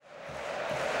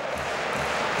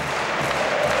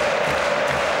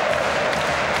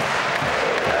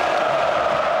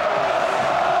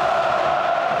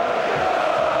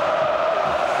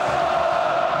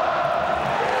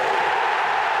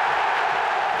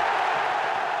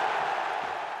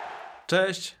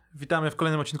Cześć, witamy w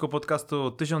kolejnym odcinku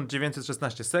podcastu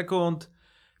 1916 sekund.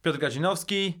 Piotr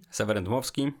Gadzinowski, Seweryn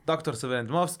Dmowski. Doktor Seweryn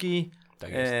Dmowski.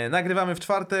 Tak jest. Nagrywamy w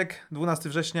czwartek, 12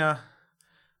 września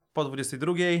po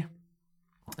 22.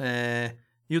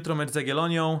 Jutro mecz z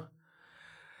Jagiellonią.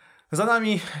 Za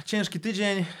nami ciężki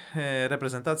tydzień,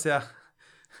 reprezentacja,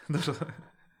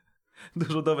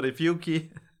 dużo dobrej piłki.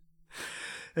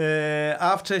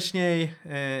 A wcześniej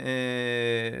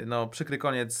przykry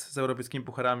koniec z europejskimi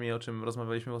pucharami, o czym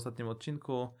rozmawialiśmy w ostatnim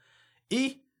odcinku.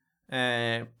 I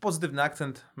pozytywny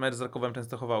akcent, mecz z Rakowem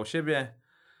Częstochowa u siebie,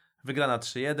 wygrana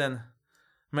 3-1,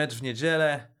 mecz w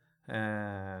niedzielę,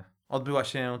 odbyła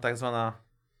się tak zwana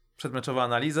przedmeczowa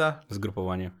analiza.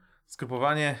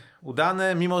 Zgrupowanie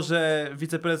udane, mimo że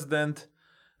wiceprezydent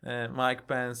Mike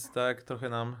Pence tak trochę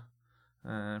nam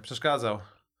przeszkadzał.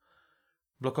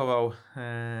 Blokował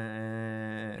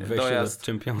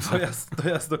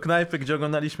dojazd do knajpy, gdzie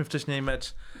oglądaliśmy wcześniej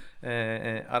mecz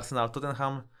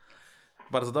Arsenal-Tottenham.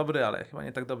 Bardzo dobry, ale chyba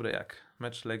nie tak dobry jak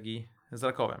mecz Legii z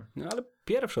Rakowem. No ale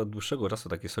pierwsze od dłuższego czasu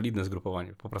takie solidne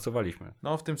zgrupowanie. Popracowaliśmy.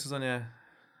 No w tym sezonie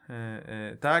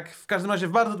tak. W każdym razie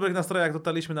w bardzo dobrych nastrojach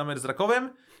dotarliśmy na mecz z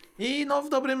Rakowem i no w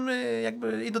dobrym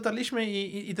i dotarliśmy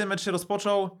i ten mecz się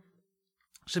rozpoczął.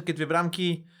 Szybkie 2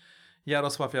 bramki.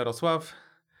 Jarosław.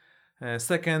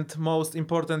 Second most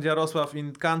important Jarosław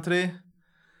in country.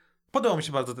 Podobał mi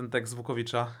się bardzo ten tekst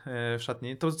Wukowicza w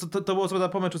szatni. To było co prawda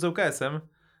po meczu z ŁKS-em,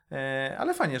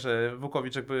 ale fajnie, że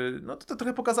Wukowicz to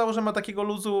trochę pokazało, że ma takiego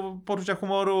luzu, poczucia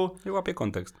humoru. I łapie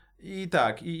kontekst. I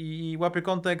tak, i łapie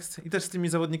kontekst i też z tymi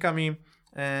zawodnikami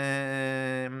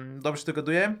dobrze się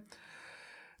dogaduje.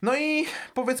 No i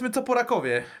powiedzmy co po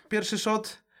Rakowie. Pierwszy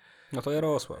shot. No to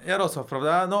Jarosław,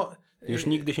 prawda? No, już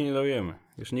nigdy się nie dowiemy.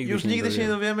 Już nigdy się nie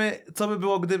dowiemy, co by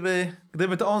było,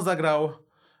 gdyby to on zagrał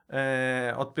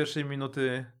od pierwszej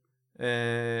minuty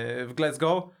w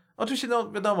Glasgow. Oczywiście,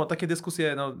 no wiadomo, takie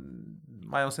dyskusje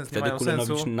mają sens, wtedy nie mają sensu.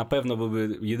 Kulenowicz na pewno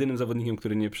byłby jedynym zawodnikiem,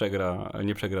 który nie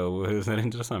przegrał z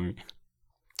Rangersami.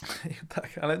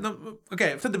 Tak, ale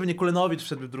wtedy by nie Kulenowicz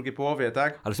wszedł w drugiej połowie,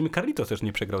 tak? Ale w sumie Carlitos też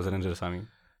nie przegrał z Rangersami.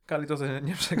 Carlitos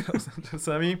nie przegrał z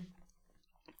Rangersami.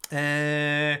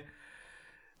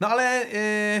 No ale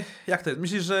jak to jest?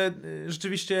 Myślisz, że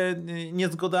rzeczywiście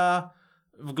niezgoda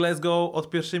w Glasgow od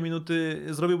pierwszej minuty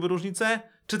zrobiłby różnicę?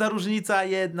 Czy ta różnica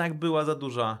jednak była za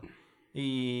duża?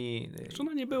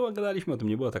 Znaczy nie była, gadaliśmy o tym,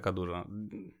 nie była taka duża.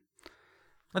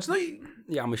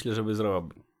 Ja myślę, żeby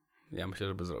zrobił.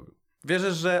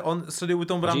 Wierzysz, że on strzeliłby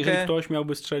tą bramkę? Jeżeli ktoś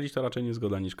miałby strzelić, to raczej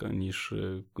niezgoda niż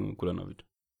Kulenowicz.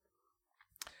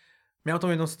 Miał tą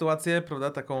jedną sytuację,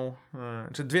 prawda, taką,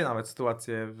 czy 2 nawet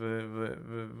sytuacje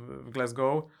w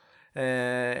Glasgow.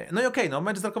 No i okej,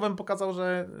 mecz z Rakowem pokazał,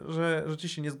 że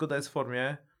rzeczywiście niezgoda jest w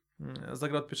formie.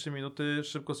 Zagrał od pierwszej minuty,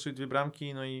 szybko strzelił 2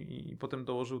 bramki, no i potem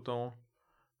dołożył tą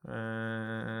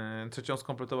trzecią,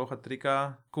 skompletował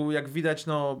hat-tricka. Ku, jak widać,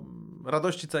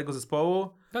 radości całego zespołu.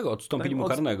 Tak, odstąpili mu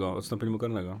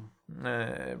karnego.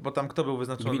 Bo tam kto był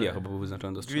wyznaczony? Gwilia chyba był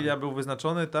wyznaczony do strzału. Gwilia był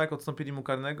wyznaczony, tak, odstąpili mu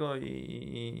karnego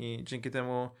i dzięki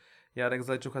temu Jarek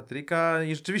zaliczył hat-tricka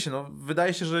i rzeczywiście,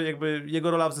 wydaje się, że jakby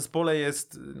jego rola w zespole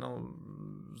jest,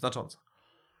 znacząca.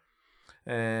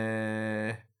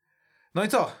 No i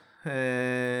co?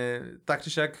 Tak czy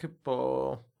siak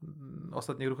po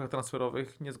ostatnich ruchach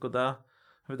transferowych niezgoda,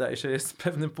 wydaje się, jest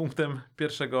pewnym punktem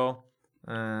pierwszego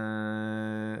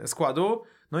składu.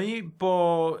 No i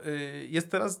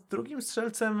jest teraz drugim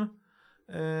strzelcem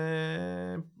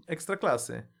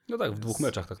Ekstraklasy. No tak, w 2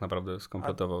 meczach tak naprawdę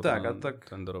skompletował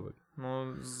ten dorobek.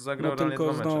 Zagrał tylko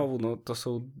 2 mecze. znowu, to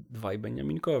są 2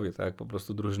 Beniaminkowie, tak? Po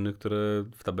prostu drużyny, które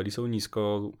w tabeli są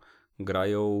nisko,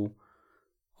 grają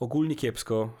ogólnie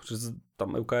kiepsko.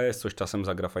 Tam ŁKS coś czasem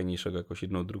zagra fajniejszego, jakoś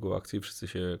jedną, drugą akcję i wszyscy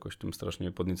się jakoś tym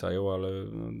strasznie podniecają, ale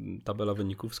tabela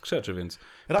wyników skrzeczy, więc...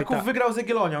 Raków wygrał z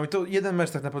Jagiellonią i to jeden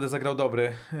mecz tak naprawdę zagrał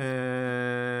dobry.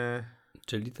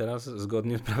 Czyli teraz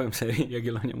zgodnie z prawem serii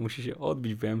Jagiellonia musi się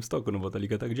odbić w Białymstoku, bo ta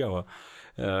liga tak działa.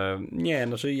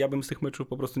 Ja bym z tych meczów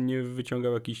po prostu nie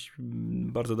wyciągał jakichś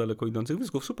bardzo daleko idących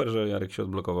wniosków. Super, że Jarek się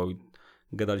odblokował i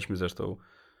gadaliśmy zresztą,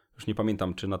 już nie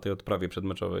pamiętam, czy na tej odprawie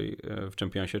przedmeczowej w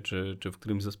Championsie, czy w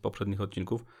którymś z poprzednich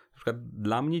odcinków. Na przykład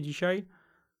dla mnie dzisiaj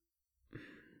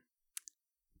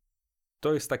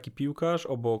to jest taki piłkarz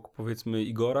obok, powiedzmy,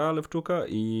 Igora Lewczuka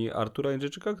i Artura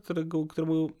Jędrzejczyka,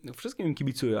 któremu wszystkim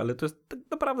kibicuję, ale to jest tak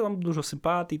naprawdę, mam dużo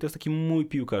sympatii, to jest taki mój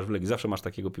piłkarz w Legii. Zawsze masz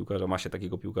takiego piłkarza, ma się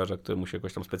takiego piłkarza, któremu się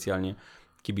jakoś tam specjalnie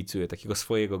kibicuje, takiego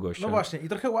swojego gościa. No właśnie, i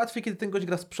trochę łatwiej, kiedy ten gość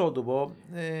gra z przodu, bo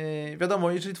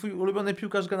wiadomo, jeżeli twój ulubiony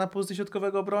piłkarz gra na pozycji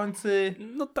środkowego obrońcy...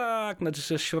 No tak,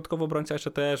 znaczy środkowy obrońca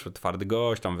jeszcze też, twardy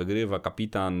gość, tam wygrywa,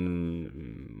 kapitan,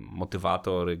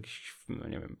 motywator, jakiś, no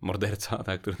nie wiem, morderca,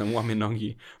 tak, który tam łamie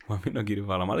nogi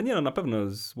rywalom, ale nie, no na pewno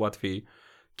jest łatwiej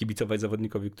kibicować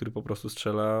zawodnikowi, który po prostu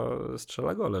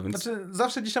strzela gole, więc... Znaczy,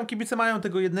 zawsze gdzieś tam kibice mają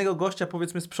tego jednego gościa,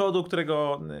 powiedzmy z przodu,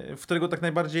 w którego tak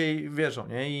najbardziej wierzą,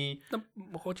 nie? I No,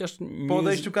 chociaż po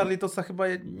odejściu Carlitosa chyba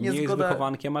nie jest niezgoda...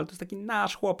 wychowankiem, ale to jest taki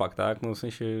nasz chłopak, tak? No w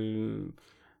sensie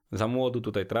za młodu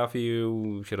tutaj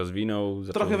trafił, się rozwinął,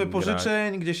 zaczął Trochę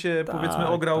wypożyczeń, gdzie się Tak, powiedzmy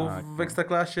ograł tak, w no.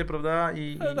 Ekstraklasie, prawda?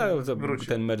 I wrócił.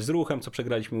 Ten mecz z Ruchem, co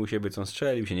przegraliśmy u siebie, co on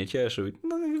strzelił, się nie cieszył.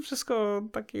 No i wszystko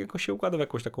tak jakoś się układa w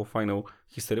jakąś taką fajną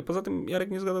historię. Poza tym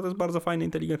Jarek Niezgoda to jest bardzo fajny,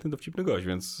 inteligentny, dowcipny gość,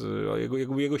 więc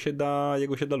jego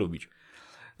się da lubić.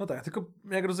 No tak, tylko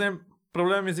jak rozumiem,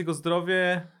 problemem jest jego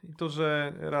zdrowie i to,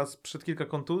 że raz przed kilka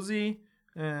kontuzji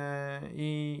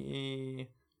i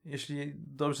jeśli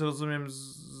dobrze rozumiem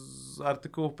z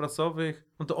artykułów prasowych,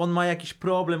 no to on ma jakiś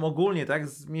problem ogólnie, tak,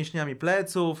 z mięśniami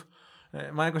pleców,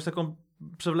 ma jakąś taką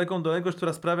przewlekłą doległość,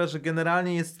 która sprawia, że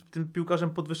generalnie jest tym piłkarzem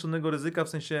podwyższonego ryzyka, w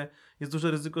sensie jest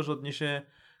duże ryzyko, że odniesie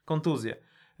kontuzję.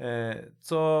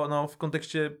 Co no, w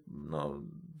kontekście no,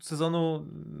 sezonu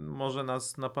może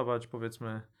nas napawać,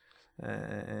 powiedzmy,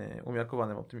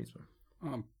 umiarkowanym optymizmem.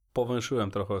 No,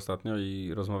 powęszyłem trochę ostatnio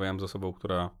i rozmawiałem z osobą,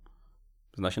 która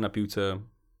zna się na piłce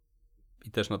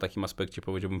i też na takim aspekcie,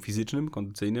 powiedziałbym, fizycznym,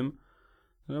 kondycyjnym.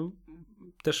 No,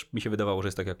 też mi się wydawało, że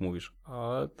jest tak, jak mówisz.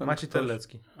 Ale Maciej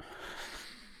Terlecki.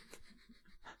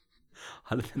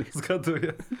 Ale ten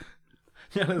Zgaduję.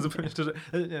 Nie, ale zupełnie szczerze,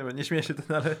 nie wiem, nie śmieję się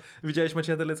ten, ale widziałeś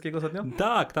Macieja Terleckiego ostatnio?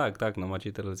 Tak, no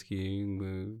Maciej Terlecki...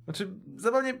 Znaczy,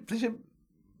 zabawnie, w sensie,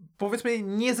 powiedzmy,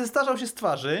 nie zestarzał się z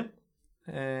twarzy,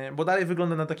 bo dalej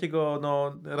wygląda na takiego,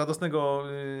 no, radosnego,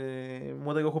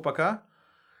 młodego chłopaka.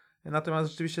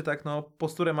 Natomiast rzeczywiście tak, no,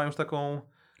 posturę ma już taką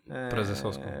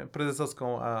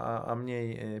prezesowską, a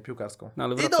mniej piłkarską. No,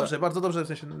 ale I dobrze, bardzo dobrze, w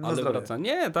sensie na zdrowie. Wraca.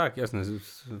 Nie, tak, jasne.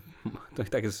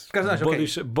 Tak jest. W każdym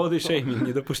razie, body shaming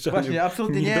niedopuszczalny. Właśnie,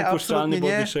 absolutnie nie, niedopuszczalny absolutnie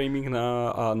body nie. shaming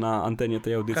na antenie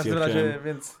tej W audycji. każdym razie,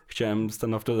 Chciałem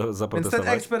stanowczo więc zaprotestować.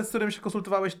 ten ekspert, z którym się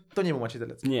konsultowałeś, to nie był Maciej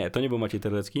Terlecki. Nie, to nie był Maciej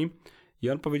Terlecki. I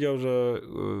on powiedział, że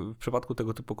w przypadku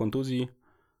tego typu kontuzji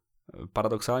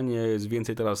paradoksalnie jest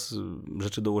więcej teraz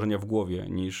rzeczy do ułożenia w głowie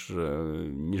niż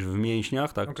w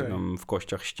mięśniach, tak? Czy tam w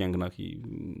kościach, ścięgnach i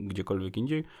gdziekolwiek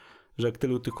indziej. Że jak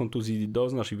tylu tych kontuzji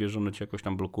doznasz i wiesz, że one cię jakoś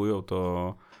tam blokują,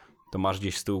 to masz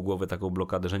gdzieś z tyłu głowy taką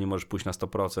blokadę, że nie możesz pójść na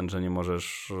 100%, że nie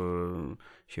możesz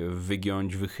się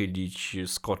wygiąć, wychylić,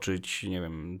 skoczyć, nie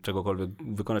wiem, czegokolwiek,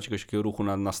 wykonać jakiegoś takiego ruchu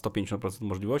na 150%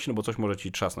 możliwości, no bo coś może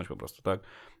ci trzasnąć po prostu, tak?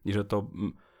 I że to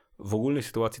w ogólnej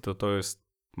sytuacji to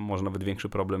jest może nawet większy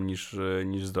problem niż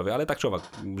zdrowie, ale tak czy owak,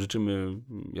 życzymy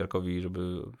Jarkowi,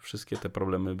 żeby wszystkie te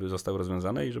problemy by zostały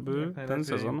rozwiązane i żeby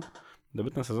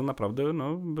ten sezon naprawdę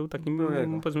no, był takim,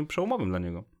 powiedzmy, przełomowym dla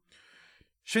niego.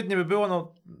 Świetnie by było,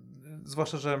 no,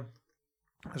 zwłaszcza, że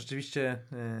rzeczywiście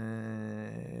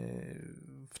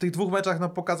w tych dwóch meczach no,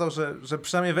 pokazał, że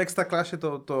przynajmniej w Ekstraklasie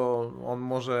to on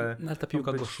może... No, ale ta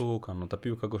piłka go szuka, ta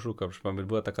piłka go szuka.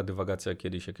 Była taka dywagacja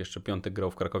kiedyś, jak jeszcze Piątek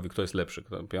grał w Krakowie, kto jest lepszy,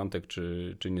 Piątek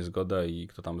czy Niezgoda i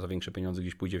kto tam za większe pieniądze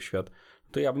gdzieś pójdzie w świat,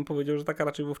 to ja bym powiedział, że taka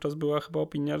raczej wówczas była chyba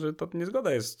opinia, że to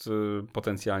Niezgoda jest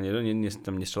potencjalnie, że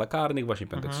nie strzela karnych, właśnie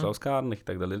Piątek strzelał z karnych i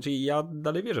tak dalej. Czyli ja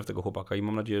dalej wierzę w tego chłopaka i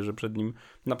mam nadzieję, że przed nim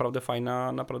naprawdę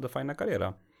fajna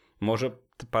kariera. Może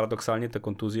paradoksalnie te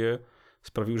kontuzje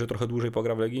sprawiły, że trochę dłużej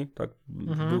pogra w Legii. Tak?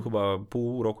 Był chyba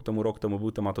rok temu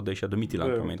był temat odejścia do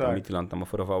Midtjylland. Pamiętam, tak. Midtjylland tam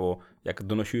oferowało, jak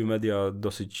donosiły media,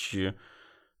 dosyć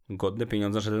godne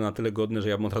pieniądze, że na tyle godne, że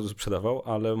ja bym od razu sprzedawał,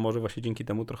 ale może właśnie dzięki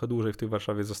temu trochę dłużej w tej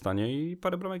Warszawie zostanie i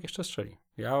parę bramek jeszcze strzeli.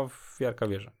 Ja w Jarka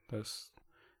wierzę. To jest...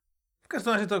 W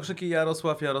każdym razie to krzyki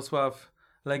Jarosław,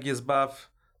 Legię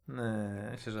zbaw.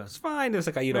 Myślę, że... jest fajne, jest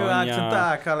taka ironia.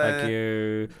 Tak, ale...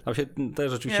 Tam się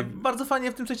też rzeczywiście... Nie, bardzo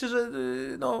fajnie w tym sensie, że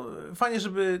no, fajnie,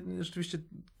 żeby rzeczywiście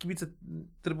kibice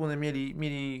trybuny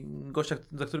mieli gościa,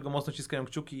 za którego mocno ciskają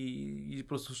kciuki i po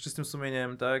prostu z czystym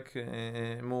sumieniem, tak,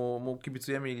 mu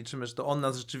kibicujemy i liczymy, że to on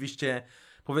nas rzeczywiście,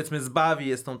 powiedzmy, zbawi,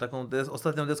 jest tą taką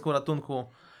ostatnią deską ratunku,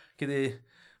 kiedy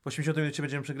w 80 minucie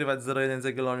będziemy przegrywać 0-1 z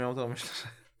Jagiellonią, to myślę, że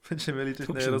będziemy liczyć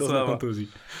na Jarosława.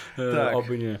 Kontuzji. Tak.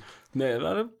 Oby nie. Nie,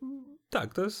 ale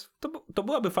tak, to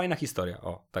byłaby fajna historia.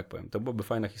 O, tak powiem. To byłaby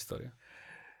fajna historia.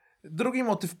 Drugi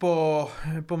motyw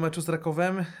po meczu z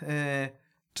Rakowem.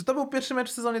 Czy to był pierwszy mecz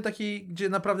w sezonie taki, gdzie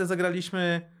naprawdę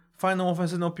zagraliśmy fajną,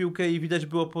 ofensywną piłkę i widać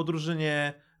było po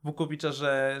drużynie Wukowicza,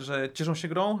 że cieszą się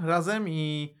grą razem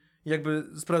i jakby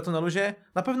sprawia to na luzie?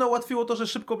 Na pewno ułatwiło to, że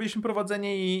szybko byliśmy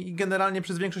prowadzeni i generalnie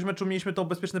przez większość meczu mieliśmy to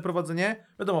bezpieczne prowadzenie.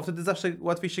 Wiadomo, wtedy zawsze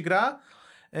łatwiej się gra.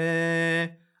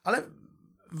 Ale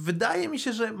wydaje mi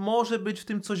się, że może być w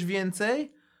tym coś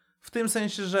więcej. W tym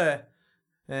sensie, że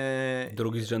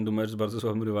Drugi z rzędu mecz z bardzo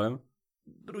słabym rywalem.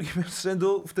 Drugi mecz z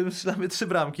rzędu, w tym strzelamy 3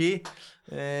 bramki.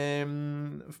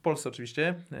 W Polsce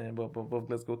oczywiście, bo w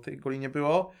Glasgow tej goli nie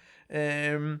było.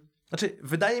 Znaczy,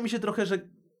 wydaje mi się trochę, że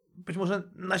być może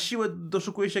na siłę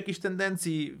doszukuje się jakiejś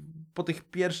tendencji po tych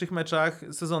pierwszych meczach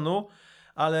sezonu,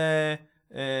 ale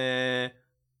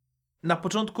na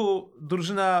początku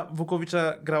drużyna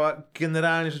Wukowicza grała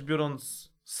generalnie rzecz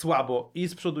biorąc słabo i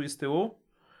z przodu i z tyłu.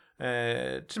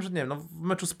 Czym, że nie wiem, no w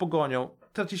meczu z Pogonią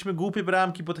traciliśmy głupie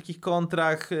bramki po takich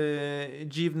kontrach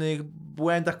dziwnych,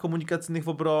 błędach komunikacyjnych w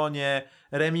obronie,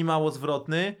 remi mało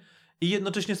zwrotny i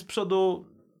jednocześnie z przodu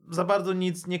za bardzo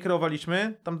nic nie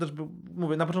kreowaliśmy. Tam też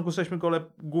mówię, na początku strzeliliśmy gole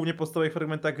głównie po stałych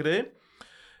fragmentach gry.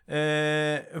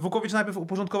 Wukowicz najpierw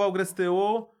uporządkował grę z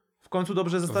tyłu, w końcu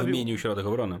dobrze zestawił. Wymienił środek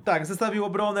obrony. Tak, zestawił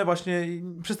obronę, właśnie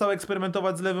przestał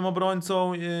eksperymentować z lewym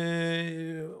obrońcą,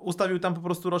 ustawił tam po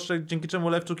prostu roszczek, dzięki czemu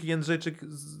Lewczuk i Jędrzejczyk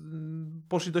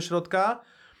poszli do środka.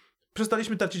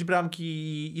 Przestaliśmy tracić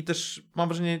bramki i też mam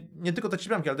wrażenie, nie tylko tracić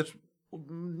bramki, ale też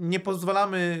nie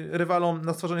pozwalamy rywalom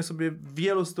na stworzenie sobie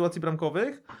wielu sytuacji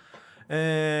bramkowych.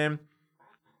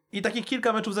 I takich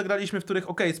kilka meczów zagraliśmy, w których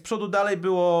z przodu dalej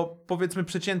było powiedzmy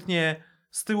przeciętnie,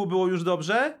 z tyłu było już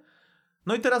dobrze.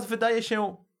 No i teraz wydaje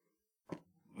się,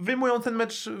 wyjmując ten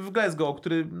mecz w Glasgow,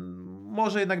 który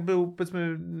może jednak był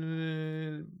powiedzmy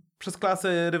przez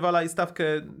klasę rywala i stawkę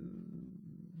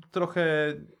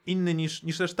trochę inny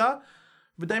niż reszta,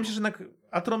 wydaje mi się, że jednak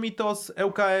Atromitos,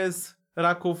 ŁKS,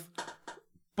 Raków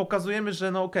pokazujemy,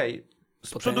 że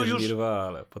z przodu już...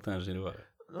 Potężni rywale.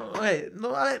 No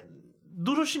ale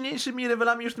dużo silniejszymi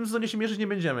rywalami już w tym sezonie się mierzyć nie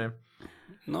będziemy.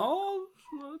 No,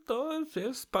 to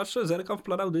jest, patrzę, zerkam w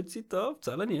plan audycji, to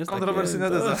wcale nie jest kontrowersyjna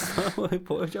teza.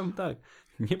 Powiedziałbym tak,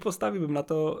 nie postawiłbym na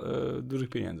to dużych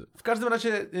pieniędzy. W każdym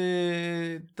razie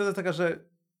teza jest taka, że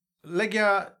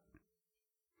Legia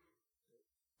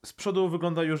z przodu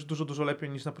wygląda już dużo, dużo lepiej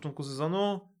niż na początku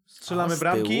sezonu. Strzelamy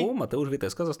bramki. Z tyłu Mateusz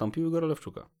Wieteska zastąpił Igora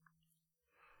Lewczuka.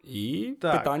 I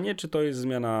pytanie, czy to jest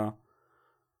zmiana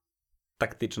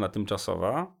taktyczna,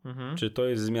 tymczasowa, czy to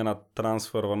jest zmiana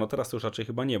transferowa? No teraz to już raczej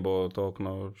chyba nie, bo to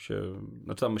okno się...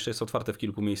 Znaczy tam jeszcze jest otwarte w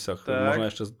kilku miejscach. Tak. Można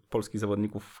jeszcze z polskich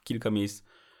zawodników w kilka miejsc,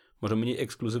 może mniej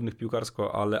ekskluzywnych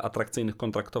piłkarsko, ale atrakcyjnych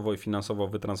kontraktowo i finansowo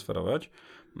wytransferować.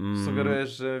 Sugerujesz,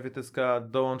 że Wieteska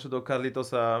dołączy do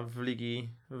Carlitosa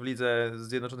w lidze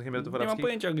Zjednoczonych Emiratów Arabskich? Nie mam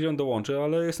pojęcia, gdzie on dołączy,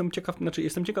 ale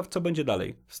jestem ciekaw, co będzie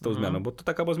dalej z tą zmianą, bo to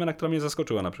taka była zmiana, która mnie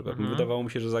zaskoczyła na przykład. Wydawało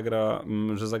mi się, że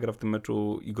zagra w tym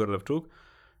meczu Igor Lewczuk.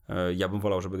 Ja bym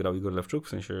wolał, żeby grał Igor Lewczuk, w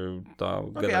sensie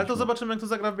ale to zobaczymy, jak to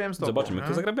zagra w Białymstoku. Zobaczymy, jak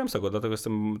to zagra w Białymstoku, dlatego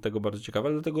jestem tego bardzo ciekawy,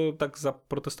 ale dlatego tak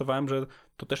zaprotestowałem, że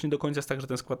to też nie do końca jest tak, że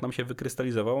ten skład nam się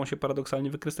wykrystalizował, on się paradoksalnie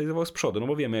wykrystalizował z przodu, no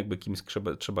bo wiemy jakby kim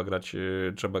trzeba grać,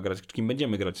 kim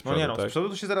będziemy grać z przodu. Z przodu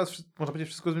to się zaraz, można powiedzieć,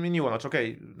 wszystko zmieniło, znaczy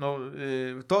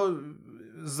to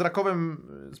z Rakowem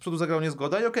z przodu zagrał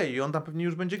niezgoda i on tam pewnie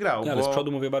już będzie grał. Ale z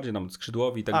przodu mówię bardziej tam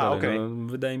skrzydłowi i tak dalej. Okay. No,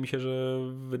 wydaje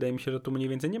mi się, że tu mniej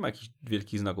więcej nie ma jakichś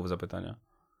wielkich znaków zapytania.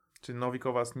 Czy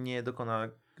Nowikowas nie dokona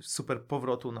super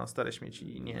powrotu na stare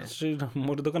śmieci? Nie.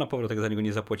 Może dokona powrót, jak za niego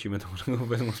nie zapłacimy, to może go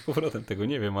wezmą z powrotem, tego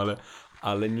nie wiem,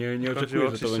 ale nie oczekuję,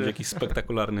 że to będzie jakiś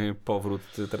spektakularny powrót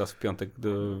teraz w piątek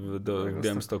do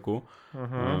Białymstoku.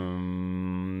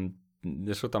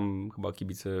 Zresztą tam chyba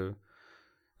kibice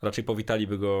raczej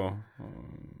powitaliby go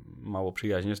mało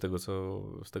przyjaźnie z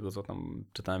tego, co tam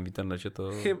czytałem w internecie.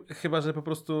 To... Chyba, że po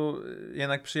prostu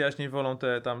jednak przyjaźniej wolą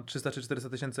te tam 300 czy 400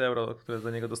 tysięcy euro, które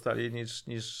do niego dostali,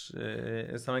 niż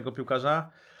samego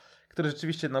piłkarza, który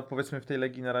rzeczywiście, no powiedzmy w tej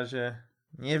Legii na razie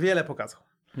niewiele pokazał.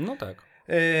 No tak.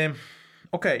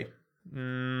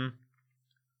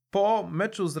 Po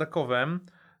meczu z Rakowem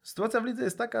sytuacja w lidze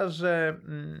jest taka, że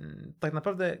tak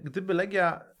naprawdę gdyby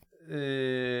Legia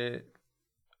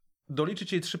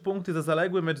doliczyć jej 3 punkty za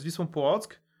zaległy mecz z Wisłą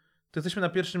Płock, to jesteśmy na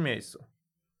pierwszym miejscu.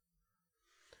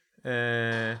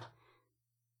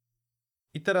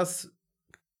 I teraz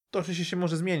to oczywiście się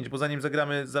może zmienić, bo zanim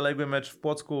zagramy zaległy mecz w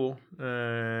Płocku,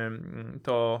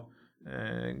 to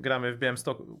gramy w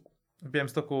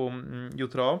Białymstoku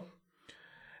jutro.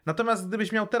 Natomiast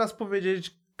gdybyś miał teraz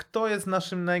powiedzieć, kto jest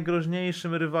naszym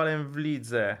najgroźniejszym rywalem w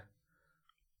lidze,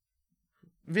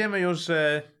 wiemy już,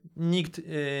 że nikt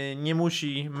nie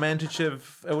musi męczyć się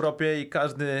w Europie i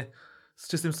każdy z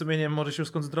czystym sumieniem może się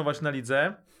skoncentrować na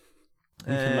lidze.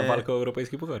 Na walkę o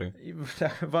europejskie puchary.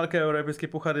 Walkę o europejskie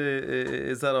puchary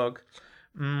za rok.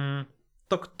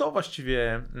 To kto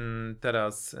właściwie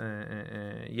teraz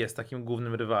jest takim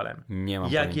głównym rywalem? Nie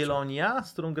mam Jagiellonia,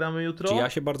 z którą gramy jutro? Ja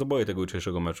się bardzo boję tego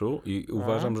jutrzejszego meczu i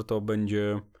uważam, że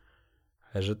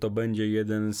to będzie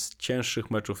jeden z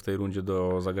cięższych meczów w tej rundzie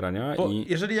do zagrania. Bo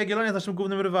jeżeli Jagiellonia jest naszym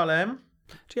głównym rywalem,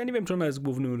 Czy ja nie wiem, czy ona jest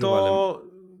głównym rywalem. to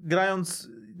grając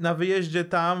na wyjeździe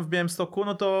tam w Białymstoku,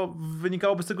 no to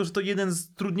wynikałoby z tego, że to jeden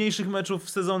z trudniejszych meczów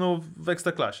sezonu w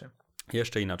Ekstraklasie.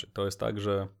 Jeszcze inaczej. To jest tak,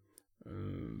 że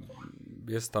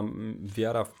jest tam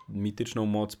wiara w mityczną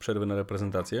moc przerwy na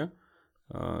reprezentację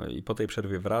i po tej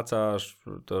przerwie wracasz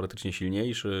teoretycznie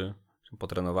silniejszy,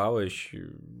 potrenowałeś,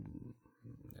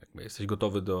 jakby jesteś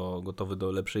gotowy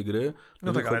do lepszej gry.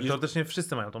 No tak, ale Wychodzisz, teoretycznie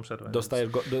wszyscy mają tą przerwę.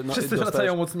 dostajesz Wszyscy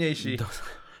wracają mocniejsi.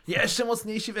 Jeszcze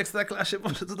mocniejsi w Ekstraklasie,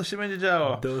 Boże, co to się będzie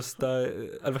działo?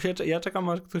 Ale właśnie ja czekam,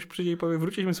 aż ktoś przyjdzie i powie,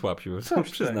 wróciliśmy słabsi.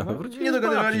 Przyznam, no, wróciliśmy nie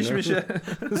dogadywaliśmy słabsi,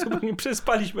 się. Zupełnie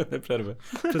przespaliśmy tę przerwę.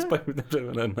 Przespaliśmy tę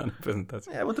przerwę na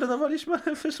reprezentację. Nie, bo trenowaliśmy,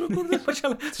 wyszło kurde.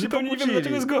 Ale zupełnie nie wiemy,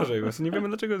 dlaczego jest gorzej. Nie wiemy,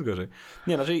 dlaczego jest gorzej.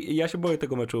 Nie, znaczy ja się boję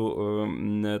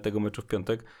tego meczu w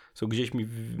piątek. Gdzieś mi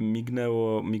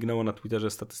mignęło na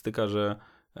Twitterze statystyka, że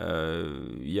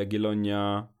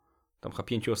Jagiellonia tam chyba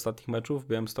 5 ostatnich meczów w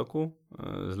Białymstoku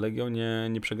z Legią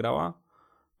nie przegrała.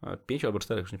 5 albo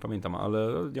 4, już nie pamiętam,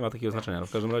 ale nie ma takiego znaczenia.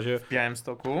 W każdym razie... W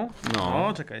Białymstoku? No.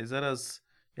 O, czekaj, zaraz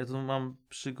ja tu mam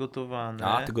przygotowane.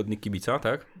 A, tygodnik kibica,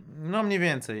 tak? No mniej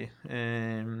więcej.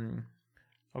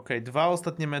 Okej, 2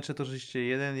 ostatnie mecze to rzeczywiście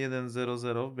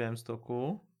 1-1-0-0 w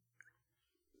Białymstoku.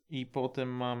 I potem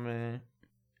mamy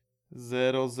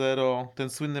 0-0, ten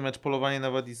słynny mecz polowanie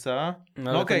na Wadisa.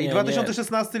 No, No okej, nie,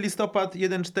 2016 listopad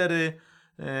 1-4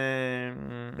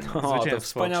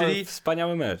 zwycięstwo. Czyli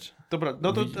wspaniały mecz. dobra,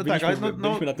 no to Byliśmy- tak, ale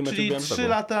byliśmy na tym meczu w czyli Białymstoku.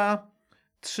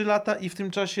 3 lata i w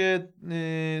tym czasie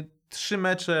 3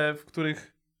 mecze, w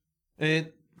których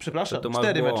przepraszam, To masz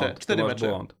 4 błąd, mecze, 4 to masz mecze.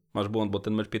 błąd. Masz błąd, bo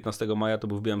ten mecz 15 maja to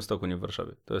był w Białymstoku, nie w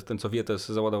Warszawie. To jest ten, co Wietes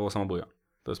załadował samobuja.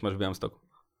 To jest mecz w Białymstoku.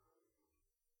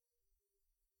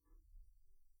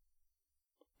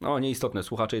 No, nieistotne,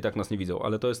 słuchacze i tak nas nie widzą,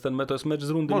 ale to jest to jest mecz z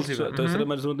rundy Możliwe, to jest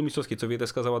mecz z rundy mistrzowskiej, co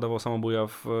Wieteska załadował samobuja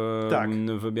Tak.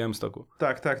 w Białymstoku.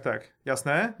 Tak,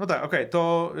 jasne. No tak, okej,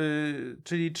 to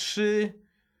czyli 3,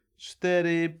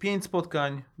 4, 5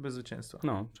 spotkań bez zwycięstwa.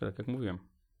 No, czyli tak jak mówiłem.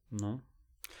 No.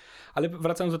 Ale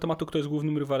wracając do tematu, kto jest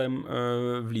głównym rywalem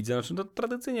w lidze, znaczy no,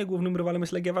 tradycyjnie głównym rywalem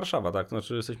jest Legia Warszawa, tak?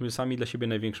 Znaczy jesteśmy sami dla siebie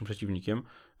największym przeciwnikiem.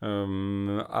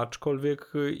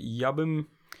 Aczkolwiek ja bym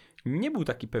nie był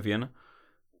taki pewien,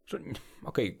 że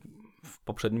okej, w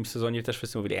poprzednim sezonie też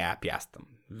wszyscy mówili, Piast tam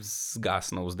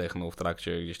zgasnął, zdechnął w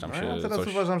trakcie, gdzieś tam No, się ja teraz coś...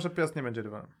 uważam, że Piast nie będzie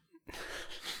rywalem.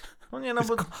 No nie, no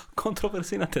bo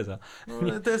Kontrowersyjna teza.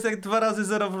 no, to jest jak 2 razy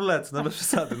 0 w ruletce, no bez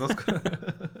przesady. No,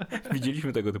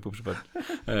 Widzieliśmy tego typu przypadki.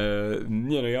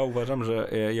 Nie no, ja uważam,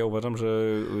 że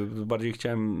bardziej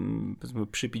chciałem powiedzmy,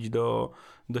 przypić do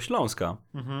Śląska.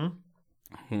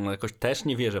 No, jakoś też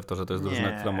nie wierzę w to, że to jest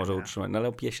drużyna, która może utrzymać. No ale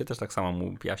o Pieście też tak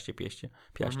samo Piaście.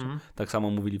 Tak samo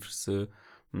mówili wszyscy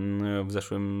w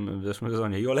zeszłym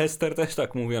sezonie. I o Leicester też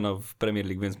tak mówiono w Premier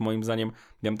League, więc moim zdaniem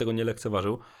ja bym tego nie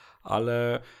lekceważył.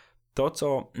 Ale to,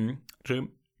 czy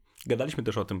gadaliśmy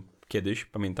też o tym kiedyś,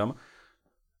 pamiętam,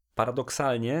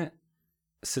 paradoksalnie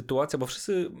sytuacja, bo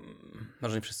wszyscy,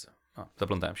 może nie wszyscy,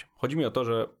 zaplątałem się. Chodzi mi o to,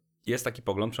 że jest taki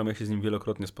pogląd, przynajmniej się z nim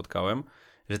wielokrotnie spotkałem,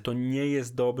 że to nie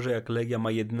jest dobrze, jak Legia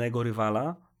ma jednego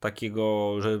rywala,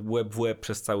 takiego, że łeb w łeb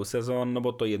przez cały sezon, no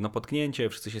bo to jedno potknięcie,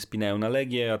 wszyscy się spinają na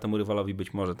Legię, a temu rywalowi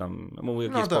być może tam, mówię,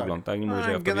 jaki jest tak. pogląd, tak? Nie mówię,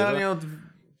 że ja w to generalnie wierzę. od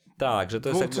Tak, że to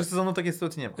jest 2-3 sezonów takiej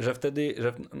sytuacji nie ma. że wtedy,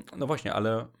 no właśnie,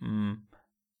 ale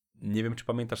nie wiem, czy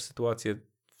pamiętasz sytuację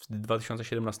z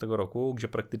 2017 roku, gdzie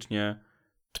praktycznie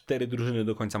 4 drużyny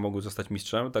do końca mogły zostać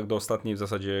mistrzem, tak do ostatniej w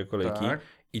zasadzie kolejki. Tak.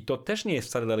 I to też nie jest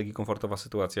wcale dla Legii komfortowa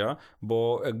sytuacja,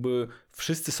 bo jakby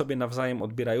wszyscy sobie nawzajem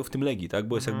odbierają, w tym Legii, tak?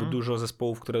 Bo jest jakby dużo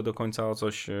zespołów, które do końca o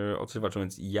coś walczą.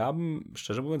 Więc ja bym,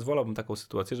 szczerze mówiąc, wolałbym taką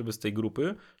sytuację, żeby z tej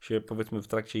grupy się, powiedzmy, w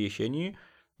trakcie jesieni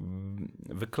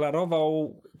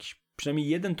wyklarował jakiś, przynajmniej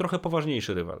jeden trochę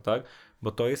poważniejszy rywal, tak?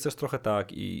 Bo to jest też trochę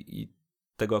tak i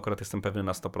tego akurat jestem pewny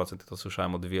na 100%. To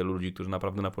słyszałem od wielu ludzi, którzy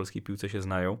naprawdę na polskiej piłce się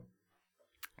znają,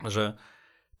 że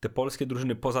te polskie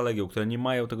drużyny poza Legią, które nie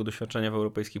mają tego doświadczenia w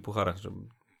europejskich pucharach, że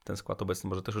ten skład obecny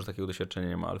może też już takiego doświadczenia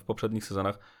nie ma, ale w poprzednich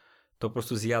sezonach to po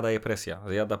prostu zjada je presja.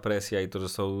 Zjada presja i to, że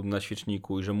są na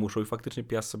świeczniku i że muszą i faktycznie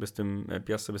Piast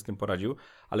sobie z tym poradził.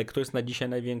 Ale kto jest na dzisiaj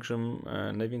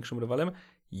największym rywalem?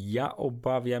 Ja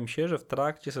obawiam się, że w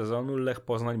trakcie sezonu Lech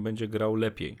Poznań będzie grał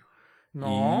lepiej.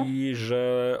 No. I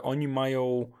że oni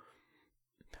mają...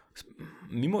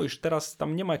 Mimo iż teraz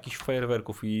tam nie ma jakichś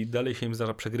fajerwerków i dalej się im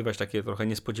zdarza przegrywać takie trochę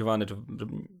niespodziewane, czy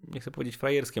nie chcę powiedzieć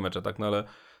frajerskie mecze, tak, no ale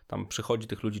tam przychodzi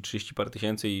tych ludzi 30 parę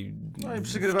tysięcy i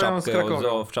przegrywają z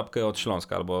Krakowią. w czapkę od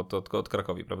Śląska albo od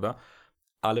Krakowi, prawda?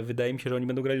 Ale wydaje mi się, że oni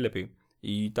będą grali lepiej.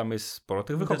 I tam jest sporo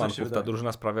tych Też tak się wychowanków. Ta wydaje.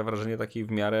 drużyna sprawia wrażenie takiej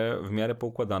w miarę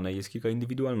poukładanej. Jest kilka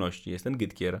indywidualności. Jest ten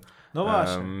Gytkier. No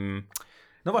właśnie.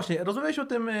 No właśnie, rozmawialiśmy o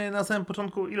tym na samym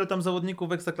początku, ile tam zawodników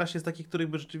w Ekstraklasie jest takich, których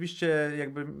by rzeczywiście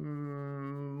jakby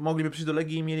mogliby przyjść do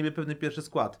Legii i mieliby pewny pierwszy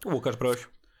skład. Łukasz Broś.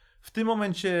 W tym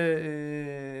momencie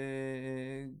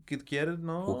Gytkier,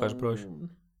 no... Łukasz Broś.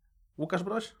 Łukasz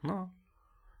Broś? No.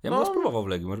 Ja No. bym go spróbował w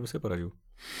Legii, może by sobie poradził.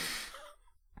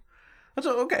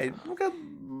 Znaczy, okej,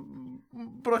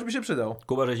 Broś by się przydał.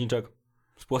 Kuba Rzeźniczak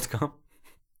z Płocka.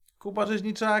 Kuba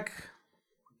Rzeźniczak...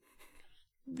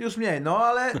 Już mniej, no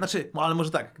ale... Znaczy, ale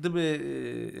może tak, gdyby...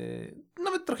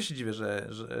 nawet trochę się dziwię,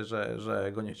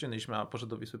 że go nie chcieliśmy, a poszedł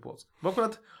do Wisły Płock. Bo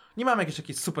akurat nie mamy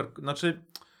jakiejś super... Znaczy...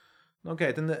 No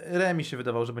okej, ten Remi się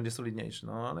wydawał, że będzie solidniejszy,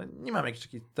 no ale nie mamy jakiejś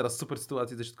takiej teraz super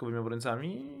sytuacji ze środkowymi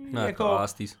obrońcami. No, jako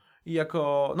Astis. I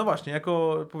jako, no właśnie,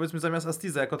 jako powiedzmy zamiast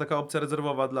Astiza, jako taka opcja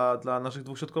rezerwowa dla naszych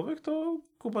dwóch środkowych, to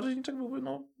Kuba Rzeźniczak byłby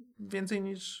no więcej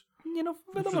niż... Nie no,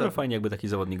 wiadomo, że fajnie jakby taki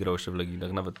zawodnik grał jeszcze w Legii,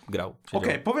 tak nawet grał.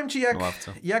 Okej, powiem ci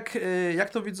jak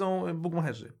to widzą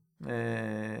bukmacherzy.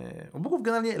 U Buków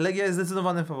generalnie Legia jest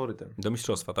zdecydowanym faworytem. Do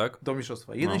mistrzostwa, tak? Do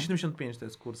mistrzostwa. 1,75 to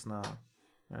jest kurs na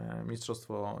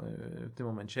mistrzostwo w tym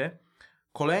momencie.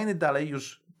 Kolejny dalej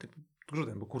już dużo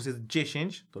ten, bo kurs jest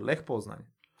 10, to Lech Poznań.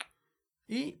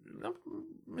 I no,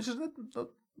 myślę, że no,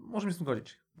 możemy się z tym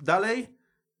godzić. Dalej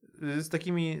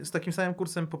z takim samym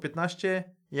kursem po 15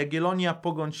 Jagiellonia,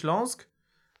 Pogoń, Śląsk.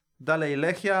 Dalej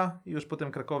Lechia i już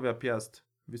potem Krakowia, Piast,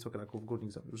 Wisła Kraków,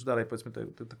 Górnik Zabrze. Już dalej powiedzmy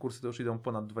te kursy to już idą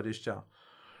ponad 20.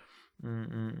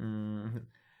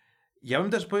 Ja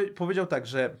bym też powiedział tak,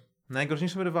 że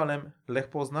najgroźniejszym rywalem Lech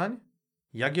Poznań,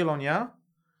 Jagiellonia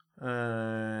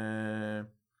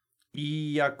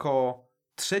i jako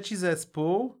trzeci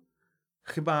zespół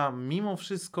chyba mimo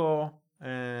wszystko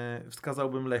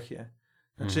wskazałbym Lechię.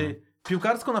 Znaczy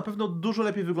piłkarsko na pewno dużo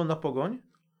lepiej wygląda Pogoń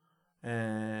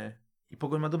i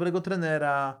Pogoń ma dobrego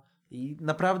trenera i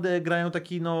naprawdę grają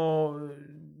taki no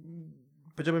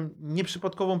powiedziałbym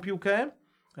nieprzypadkową piłkę.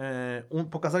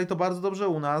 Pokazali to bardzo dobrze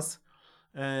u nas.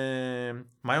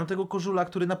 Mają tego Kożula,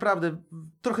 który naprawdę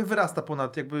trochę wyrasta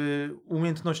ponad jakby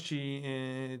umiejętności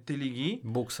tej ligi.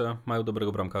 Bukse, mają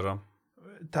dobrego bramkarza.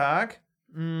 Tak.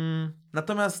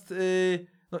 Natomiast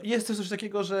no jest też coś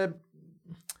takiego, że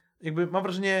jakby mam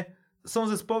wrażenie, są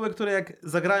zespoły, które jak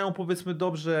zagrają powiedzmy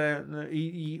dobrze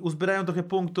i uzbierają trochę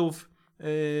punktów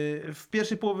w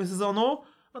pierwszej połowie sezonu,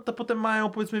 no to potem mają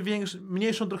powiedzmy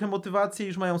mniejszą trochę motywację,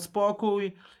 już mają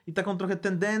spokój i taką trochę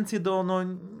tendencję do, no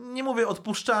nie mówię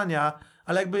odpuszczania,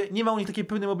 ale jakby nie ma u nich takiej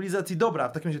pełnej mobilizacji. Dobra,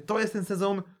 w takim razie to jest ten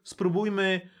sezon,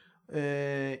 spróbujmy,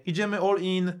 idziemy all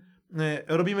in,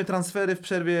 robimy transfery w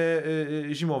przerwie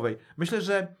zimowej. Myślę,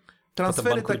 że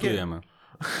transfery takie...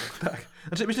 Tak.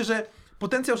 Znaczy myślę, że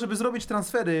potencjał, żeby zrobić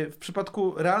transfery w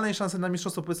przypadku realnej szansy na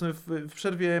mistrzostwo powiedzmy w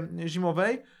przerwie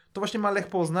zimowej, to właśnie ma Lech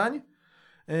Poznań.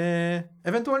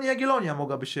 Ewentualnie Jagiellonia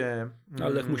mogłaby się... Ale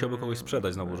Lech musiałby kogoś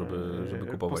sprzedać znowu, żeby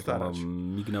kupować. Tam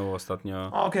mignęło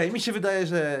ostatnio. Okej, mi się wydaje,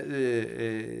 że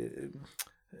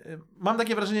mam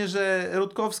takie wrażenie, że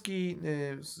Rutkowski,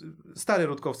 stary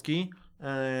Rutkowski,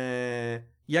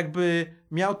 jakby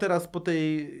miał teraz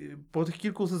po tych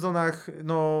kilku sezonach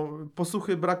no,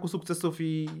 posłuchy braku sukcesów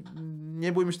i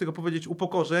nie bójmy się tego powiedzieć,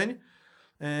 upokorzeń.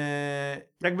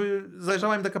 Jakby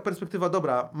zajrzała im taka perspektywa,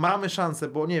 dobra, mamy szansę,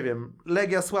 bo nie wiem,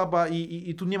 Legia słaba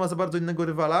i tu nie ma za bardzo innego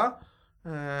rywala,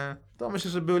 to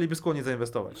myślę, że byliby skłonni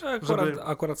zainwestować.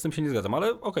 Akurat z tym się nie zgadzam,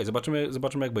 ale okej,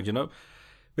 zobaczymy jak będzie. No,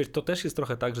 wiesz, to też jest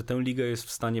trochę tak, że tę ligę jest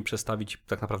w stanie przestawić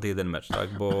tak naprawdę jeden mecz,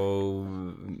 tak? Bo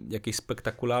jakieś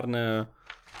spektakularne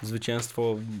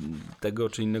zwycięstwo tego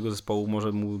czy innego zespołu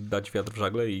może mu dać wiatr w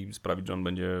żagle i sprawić, że on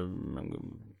będzie,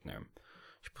 nie wiem,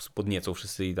 się po prostu podniecą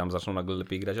wszyscy i tam zaczną nagle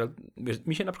lepiej grać, ale wiesz,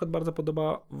 mi się na przykład bardzo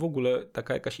podoba w ogóle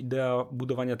taka jakaś idea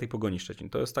budowania tej Pogoni Szczecin.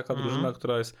 To jest taka drużyna,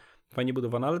 która jest fajnie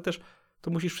budowana, ale też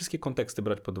to musisz wszystkie konteksty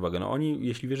brać pod uwagę. No oni,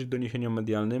 jeśli wierzyć doniesieniom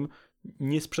medialnym,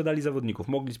 nie sprzedali zawodników.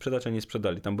 Mogli sprzedać, a nie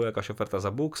sprzedali. Tam była jakaś oferta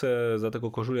za Buksę, za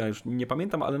tego Kożulia, już nie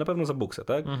pamiętam, ale na pewno za Buksę,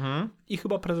 tak? I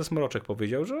chyba prezes Mroczek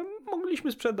powiedział, że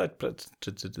mogliśmy sprzedać,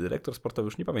 czy dyrektor sportowy,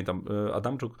 już nie pamiętam,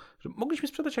 Adamczuk, że mogliśmy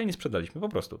sprzedać, a nie sprzedaliśmy, po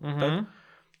prostu. Tak?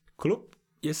 Klub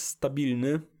jest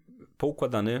stabilny,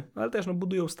 poukładany, ale też no,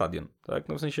 budują stadion. Tak?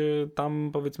 No, w sensie tam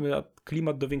powiedzmy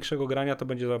klimat do większego grania to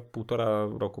będzie za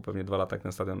 1,5 roku, pewnie 2 lata,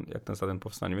 jak ten stadion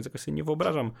powstanie. Więc jakoś sobie nie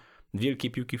wyobrażam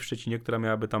wielkiej piłki w Szczecinie, która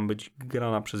miałaby tam być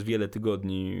grana przez wiele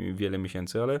tygodni, wiele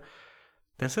miesięcy, ale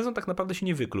ten sezon tak naprawdę się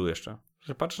nie wykluł jeszcze.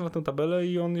 Że patrzę na tę tabelę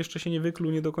i on jeszcze się nie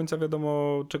wykluł, nie do końca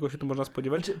wiadomo, czego się tu można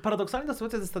spodziewać. Znaczy, paradoksalna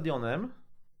sytuacja ze stadionem.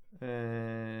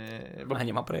 Bo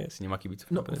nie ma presji, nie ma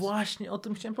kibiców. No właśnie o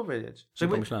tym chciałem powiedzieć.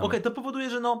 Okej, to powoduje,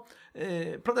 że no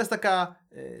prawda jest taka,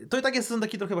 to i tak jest sezon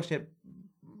taki trochę właśnie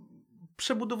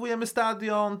przebudowujemy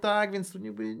stadion, tak, więc tu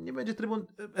nie będzie trybun.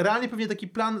 Realnie pewnie taki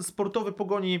plan sportowy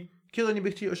Pogoni, kiedy oni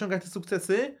by chcieli osiągać te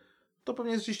sukcesy, to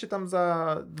pewnie rzeczywiście tam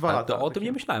za 2 lata. To o tym takie.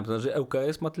 nie myślałem. To znaczy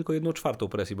ŁKS ma tylko 1/4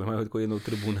 presji, bo mają tylko jedną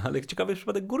trybunę, ale ciekawy jest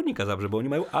przypadek Górnika Zabrze, bo oni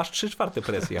mają aż 3/4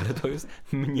 presji, ale to jest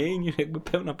mniej niż jakby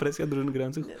pełna presja drużyn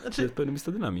grających z pełnymi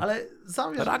stadionami. Ale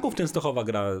sam wiesz, Raków Częstochowa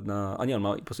gra na... A nie, on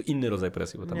ma po prostu inny rodzaj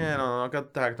presji. Bo tam... nie,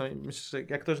 tak, no myślę, że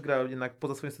jak ktoś gra jednak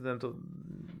poza swoim stadionem, to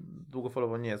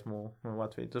długofalowo nie jest mu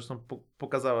łatwiej. Zresztą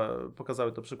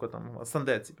pokazały to przykład tam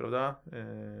Sandecji, prawda?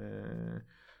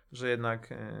 Że jednak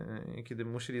kiedy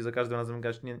musieli za każdym razem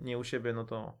grać nie u siebie, no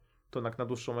to jednak na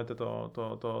dłuższą metę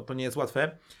to nie jest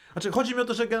łatwe. Znaczy, chodzi mi o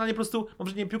to, że generalnie po prostu,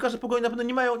 może nie, piłkarze Pogoni na pewno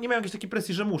nie mają jakiejś takiej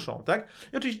presji, że muszą, tak?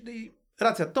 I oczywiście,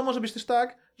 racja, to może być też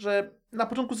tak, że na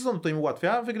początku sezonu to im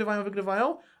ułatwia,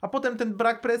 wygrywają, a potem ten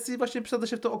brak presji właśnie przesadza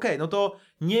się w to, no to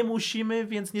nie musimy,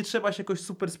 więc nie trzeba się jakoś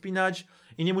super spinać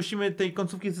i nie musimy tej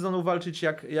końcówki sezonu walczyć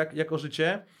jak o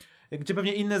życie, gdzie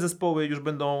pewnie inne zespoły już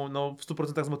będą w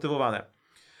 100% zmotywowane.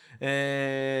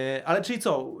 Ale czyli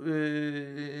co?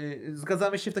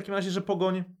 Zgadzamy się w takim razie, że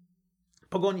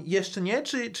Pogoń jeszcze nie,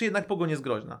 czy jednak Pogoń jest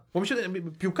groźna? Bo mi się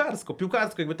piłkarsko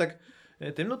jakby tak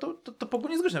tym, no to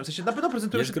Pogoń jest groźna. W sensie na pewno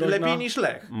prezentuje się lepiej niż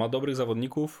Lech. Ma dobrych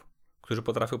zawodników, którzy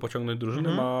potrafią pociągnąć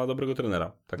drużynę, ma dobrego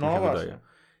trenera, tak mi się wydaje.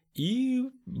 I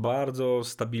bardzo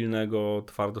stabilnego,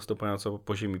 twardo stopającego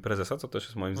po ziemi prezesa, co też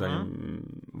jest moim zdaniem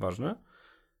ważne.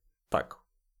 Tak.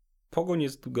 Pogoń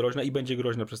jest groźna i będzie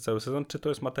groźna przez cały sezon. Czy to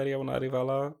jest materiał na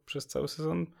rywala przez cały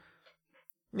sezon?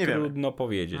 Nie wiem. Trudno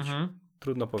powiedzieć.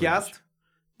 Trudno powiedzieć. Piast?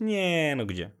 Nie, no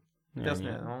gdzie? Piast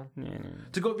nie, no. Nie.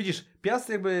 Tylko widzisz, Piast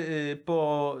jakby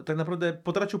tak naprawdę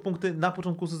potracił punkty na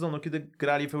początku sezonu, kiedy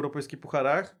grali w europejskich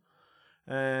pucharach.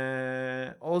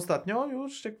 Ostatnio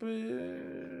już jakby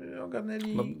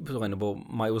ogarnęli... No słuchaj, bo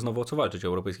mają znowu o co walczyć o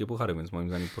europejskie puchary, więc moim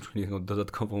zdaniem poczuli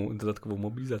dodatkową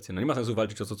mobilizację. No nie ma sensu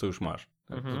walczyć o to, co już masz.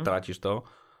 Tak? Tracisz to,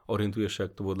 orientujesz się,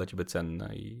 jak to było dla ciebie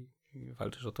cenne i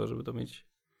walczysz o to, żeby to mieć.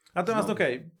 Natomiast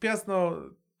Piast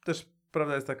też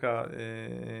prawda jest taka,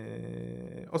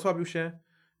 osłabił się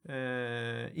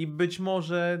i być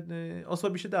może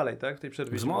osłabi się dalej, tak? W tej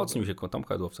przerwie. Wzmocnił się,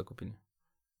 Tomka Jodłowca kupili.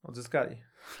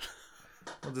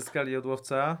 Odzyskali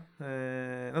Jodłowca.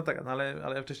 No tak,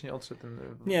 ale wcześniej odszedł ten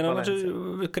Nie, no Valencia.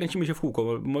 znaczy kręcimy się w kółko.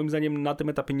 Bo moim zdaniem na tym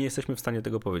etapie nie jesteśmy w stanie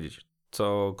tego powiedzieć.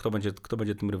 Kto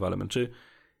będzie tym rywalem. Czy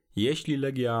jeśli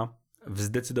Legia w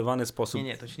zdecydowany sposób...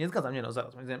 Nie, to się nie zgadzam. Nie,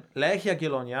 zaraz. Moim zdaniem Lech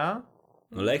Jagiellonia...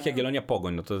 Lech Jagiellonia,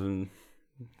 Pogoń. No to...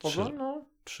 Pogoń, no.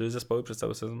 3 zespoły przez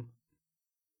cały sezon.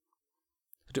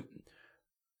 Znaczy,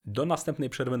 do następnej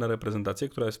przerwy na reprezentację,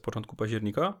 która jest w początku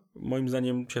października, moim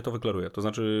zdaniem się to wyklaruje. To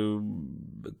znaczy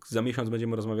za miesiąc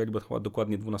będziemy rozmawiali, bo chyba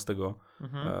dokładnie 12,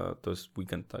 to jest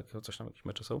weekend, tak, coś tam, jakieś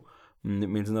mecze są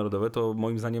międzynarodowe, to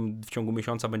moim zdaniem w ciągu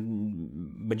miesiąca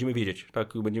będziemy wiedzieć,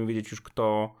 tak, będziemy wiedzieć już,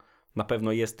 kto na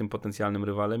pewno jest tym potencjalnym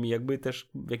rywalem i jakby też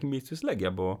w jakim miejscu jest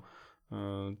Legia, bo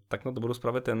tak na dobrą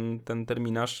sprawę ten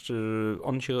terminarz,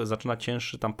 on się zaczyna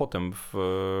cięższy tam potem,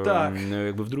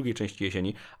 jakby w drugiej części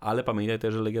jesieni, ale pamiętaj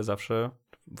też, że Legia zawsze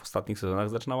w ostatnich sezonach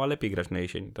zaczynała lepiej grać na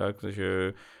jesieni, tak? W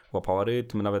sensie łapała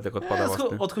rytm, nawet jak odpadała.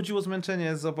 Odchodziło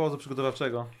zmęczenie z obozu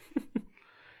przygotowawczego.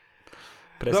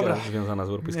 Presja związana z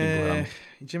europejskim pucharem.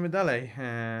 Idziemy dalej,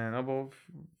 no bo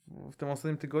w tym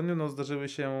ostatnim tygodniu zdarzyły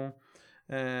się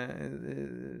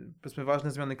powiedzmy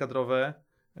ważne zmiany kadrowe.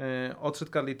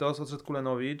 Odszedł Carlitos, odszedł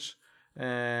Kulenowicz.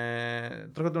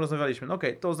 Trochę o tym rozmawialiśmy. No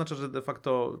to oznacza, że de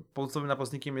facto podstawowym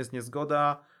napastnikiem jest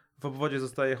niezgoda. W obwodzie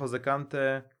zostaje Jose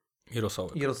Kante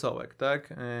i Rosołek,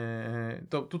 tak?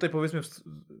 To tutaj powiedzmy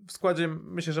w składzie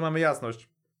myślę, że mamy jasność.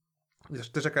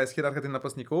 Też jaka jest hierarchia tych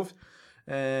napastników.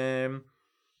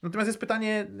 Natomiast jest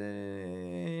pytanie,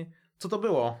 co to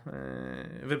było?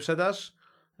 Wyprzedaż?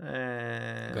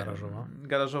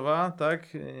 Garażowa,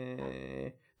 tak?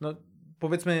 No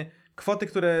powiedzmy, kwoty,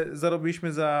 które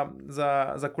zarobiliśmy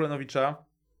za Kulenowicza,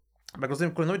 jak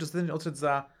rozumiem, Kulenowicz ostatecznie odszedł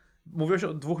mówiło się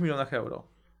o 2 milionach euro.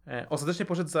 Ostatecznie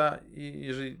poszedł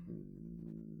jeżeli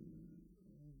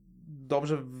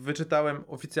dobrze wyczytałem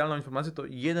oficjalną informację, to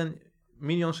 1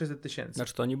 600 000.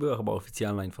 Znaczy to nie była chyba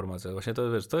oficjalna informacja. Właśnie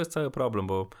to jest cały problem,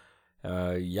 bo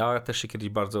ja też się kiedyś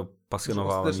bardzo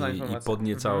pasjonowałem i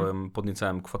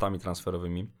podniecałem kwotami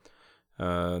transferowymi.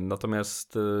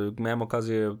 Natomiast miałem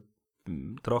okazję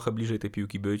trochę bliżej tej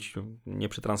piłki być, nie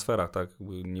przy transferach, tak,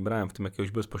 nie brałem w tym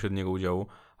jakiegoś bezpośredniego udziału,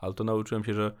 ale to nauczyłem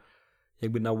się, że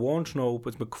jakby na łączną,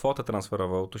 powiedzmy, kwotę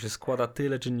transferową to się składa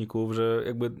tyle czynników, że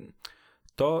jakby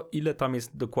to, ile tam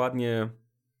jest dokładnie,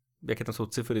 jakie tam są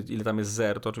cyfry, ile tam jest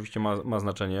zer, to oczywiście ma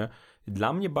znaczenie.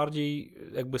 Dla mnie bardziej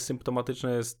jakby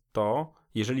symptomatyczne jest to,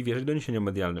 jeżeli wierzyć doniesieniom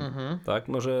medialnym, tak,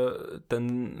 no że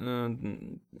ten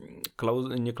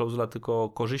nie klauzula, tylko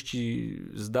korzyści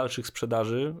z dalszych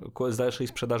sprzedaży, z dalszej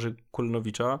sprzedaży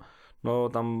Kulenowicza, no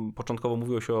tam początkowo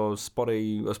mówiło się o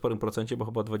sporym procencie, bo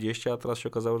chyba 20, a teraz się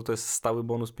okazało, że to jest stały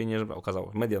bonus pieniężny,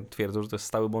 media twierdzą, że to jest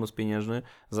stały bonus pieniężny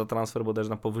za transfer bodajże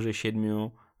na powyżej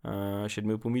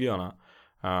 7,5 miliona.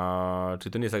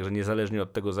 Czyli to nie jest tak, że niezależnie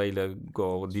od tego, za ile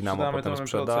go Dynamo potem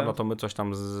sprzeda, no to my coś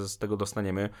tam z tego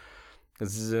dostaniemy.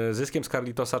 Z zyskiem z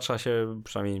Carlitosa trzeba się,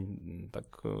 przynajmniej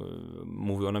tak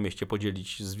mówią na mieście,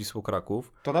 podzielić z Wisłą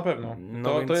Kraków. To na pewno.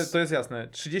 No to jest jasne.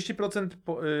 30%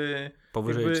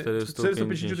 powyżej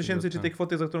 450 tysięcy, czy tej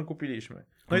kwoty, za którą kupiliśmy.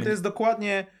 No i to jest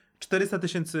dokładnie 400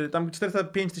 tysięcy, tam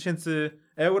 405 tysięcy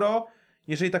euro,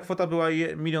 jeżeli ta kwota była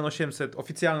 1 800 000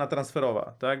 oficjalna,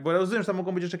 transferowa, tak? Bo ja rozumiem, że tam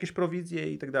mogą być jeszcze jakieś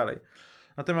prowizje i tak dalej.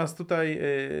 Natomiast tutaj,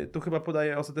 tu chyba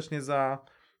podaję ostatecznie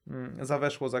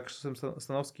weszło za Krzysztofem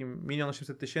Stanowskim 1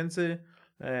 800 000,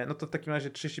 no to w takim razie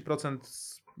 30%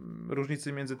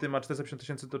 różnicy między tym a 450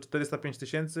 tysięcy to 405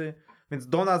 tysięcy, więc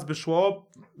do nas by szło,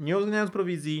 nie uwzględniając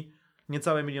prowizji,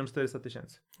 niecałe 1 400 000.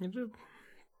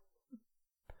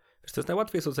 Wiesz, to jest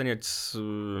najłatwiej jest oceniać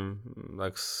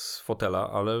z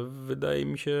fotela, ale wydaje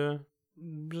mi się,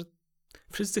 że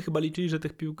wszyscy chyba liczyli, że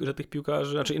tych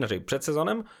piłkarzy, znaczy inaczej, przed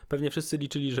sezonem pewnie wszyscy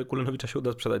liczyli, że Kulenowicza się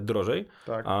uda sprzedać drożej,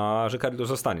 tak, a że Carlos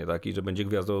zostanie, tak, i że będzie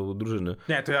gwiazdą drużyny.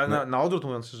 Nie, to ja na odwrót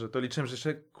mówiąc szczerze, to liczyłem, że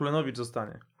jeszcze Kulenowicz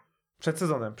zostanie. Przed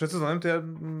sezonem to ja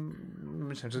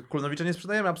myślałem, że Kulenowicza nie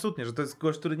sprzedajemy absolutnie, że to jest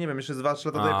gość, który, nie wiem, jeszcze z 2-3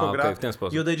 lata tutaj pogra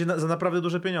i odejdzie za naprawdę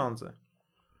duże pieniądze.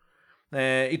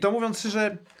 I to mówiąc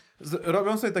szczerze,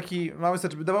 robią sobie taki mały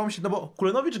set, wydawało mi się, no bo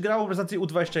Kulenowicz grał w reprezentacji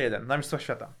U21 na Mistrzostwach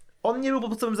Świata. On nie był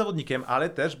podstawowym zawodnikiem, ale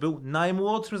też był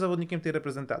najmłodszym zawodnikiem tej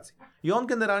reprezentacji. I on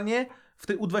generalnie w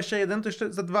tej U21 to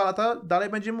jeszcze za 2 lata dalej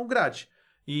będzie mógł grać.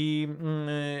 I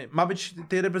ma być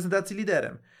tej reprezentacji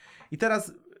liderem. I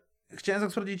teraz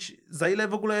chciałem sprawdzić, za ile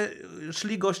w ogóle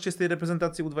szli goście z tej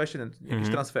reprezentacji U21, jakieś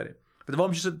transfery. Wydawało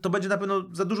mi się, że to będzie na pewno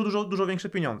za dużo większe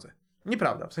pieniądze.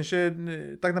 Nieprawda. W sensie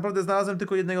tak naprawdę znalazłem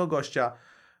tylko jednego gościa.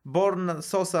 Born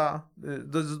Sosa,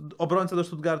 obrońca do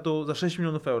Stuttgartu, za 6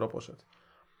 milionów euro poszedł.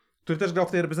 Który też grał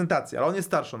w tej reprezentacji, ale on jest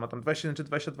starszy, on ma tam 21 czy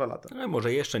 22 lata. No,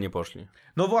 może jeszcze nie poszli.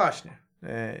 No właśnie.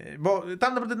 Bo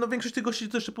tam naprawdę większość tych gości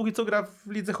to jeszcze póki co gra w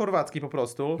lidze chorwackiej po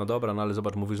prostu. No dobra, no ale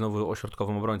zobacz, mówisz znowu o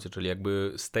środkowym obrońcy, czyli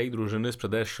jakby z tej drużyny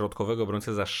sprzedajesz środkowego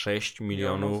obrońcę za 6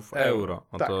 milionów euro.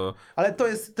 No tak, to... ale to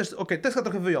jest też, to jest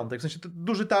trochę wyjątek, w sensie to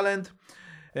duży talent.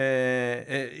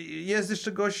 Jest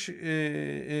jeszcze gość,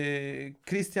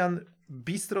 Christian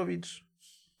Bistrowicz,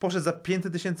 poszedł za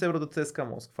 500 tysięcy euro do CSKA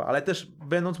Moskwa, ale też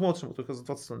będąc młodszym, bo tylko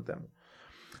 2 sezony temu.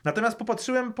 Natomiast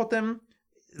popatrzyłem potem,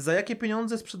 za jakie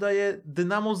pieniądze sprzedaje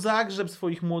Dynamo Zagrzeb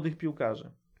swoich młodych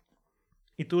piłkarzy.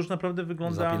 I tu już naprawdę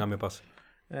wygląda... Zapinamy pasy.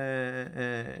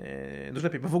 Dużo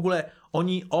lepiej, bo w ogóle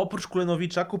oni oprócz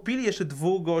Kulenowicza kupili jeszcze 2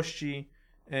 gości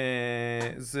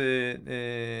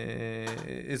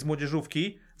z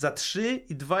młodzieżówki za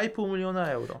 3,2,5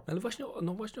 miliona euro. Ale właśnie o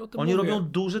tym Oni mówię. robią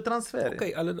duże transfery.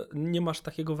 Okej, ale nie masz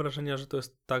takiego wrażenia, że to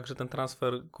jest tak, że ten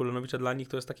transfer Kulenowicza dla nich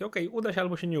to jest takie, uda się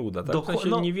albo się nie uda, tak? W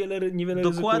sensie niewiele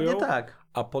dokładnie ryzykują, tak.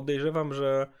 A podejrzewam,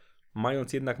 że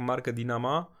mając jednak markę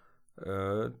Dynama,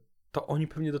 to oni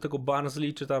pewnie do tego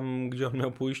Barnsley, czy tam, gdzie on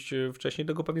miał pójść wcześniej,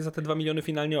 tego pewnie za te 2 miliony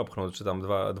finalnie opchną, czy tam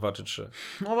 2 czy 3.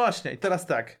 No właśnie, i teraz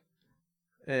tak.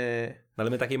 No ale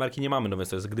my takiej marki nie mamy, no więc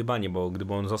to jest gdybanie, bo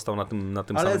gdyby on został na tym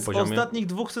samym ale poziomie... Ale z ostatnich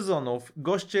 2 sezonów,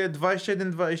 goście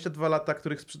 21-22 lata,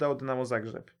 których sprzedało Dynamo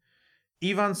Zagrzeb.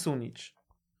 Iwan Sunic,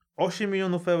 8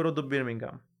 milionów euro do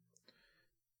Birmingham.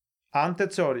 Ante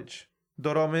Coric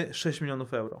do Romy, 6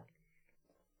 milionów euro.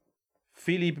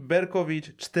 Filip Berkowicz,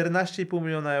 14,5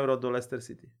 miliona euro do Leicester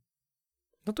City.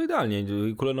 No to idealnie.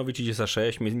 Kulenowicz idzie za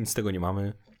 6, my nic z tego nie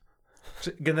mamy.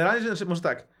 Generalnie, może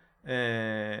tak.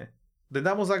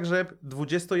 Dynamo Zagrzeb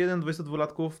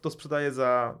 21-22-latków to sprzedaje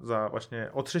za właśnie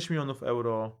od 6 milionów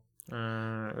euro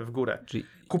w górę. Czyli...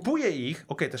 Kupuje ich,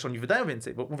 też oni wydają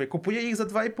więcej, bo mówię, kupuje ich za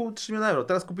 2,5-3 miliona euro.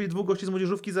 Teraz kupili 2 gości z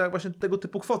młodzieżówki za właśnie tego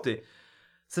typu kwoty.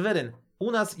 Seweryn,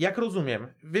 u nas, jak rozumiem,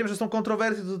 wiem, że są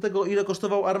kontrowersje do tego, ile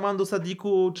kosztował Armando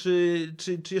Sadiku, czy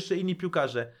jeszcze inni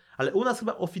piłkarze, ale u nas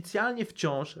chyba oficjalnie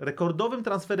wciąż rekordowym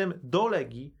transferem do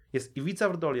Legii jest Iwica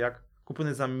Wrdoliak,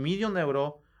 kupiony za 1 milion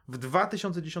euro w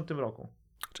 2010 roku.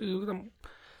 Czyli tam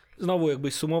znowu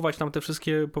jakbyś sumować tam te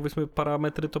wszystkie, powiedzmy,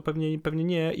 parametry, to pewnie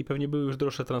nie i pewnie były już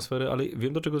droższe transfery, ale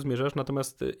wiem, do czego zmierzasz,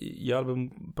 natomiast ja bym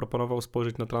proponował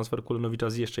spojrzeć na transfer Kulenowicza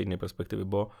z jeszcze innej perspektywy,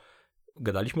 bo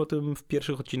gadaliśmy o tym w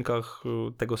pierwszych odcinkach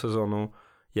tego sezonu,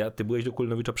 Ty byłeś do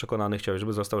Kulinowicza przekonany, chciałeś,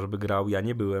 żeby został, żeby grał, ja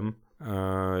nie byłem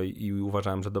i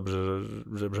uważałem, że dobrze,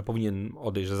 że powinien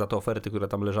odejść, że za te oferty, które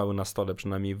tam leżały na stole,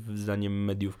 przynajmniej zdaniem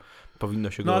mediów,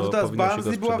 powinno się go No, a to teraz powinno się go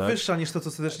Barnsley była sprzedać. wyższa niż to,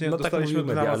 co serdecznie No tak dostaliśmy od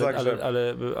mówimy, Dynama Zagrzeb.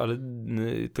 ale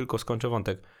tylko skończę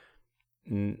wątek.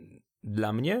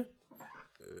 Dla mnie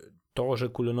to, że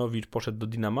Kulinowicz poszedł do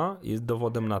Dynama jest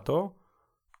dowodem na to,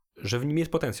 że w nim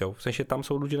jest potencjał. W sensie tam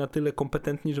są ludzie na tyle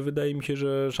kompetentni, że wydaje mi się,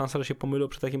 że szansa, że się pomylą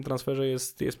przy takim transferze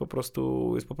jest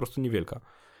po prostu niewielka.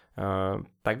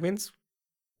 Tak więc,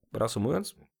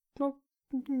 reasumując, no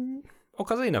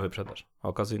okazyjna wyprzedaż.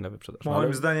 No,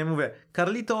 Moim zdaniem mówię,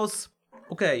 Carlitos,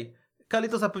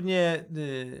 Carlitosa pewnie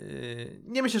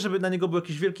nie myślę, żeby na niego był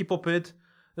jakiś wielki popyt.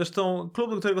 Zresztą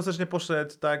klub, do którego też nie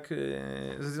poszedł, tak,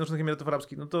 ze Zjednoczonych Emiratów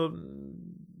Arabskich, no to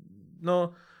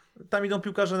tam idą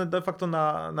piłkarze de facto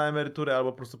na emeryturę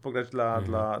albo po prostu pograć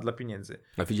dla pieniędzy.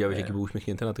 A widziałeś, jaki był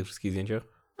uśmiechnięty na tych wszystkich zdjęciach?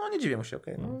 No nie dziwię mu się,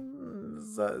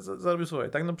 zarobił swoje.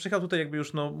 Tak, no przyjechał tutaj jakby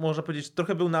już, no można powiedzieć,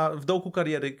 trochę był w dołku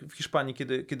kariery w Hiszpanii,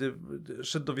 kiedy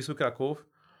szedł do Wisły Kraków.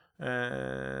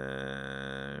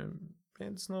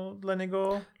 Więc no dla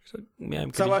niego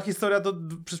cała historia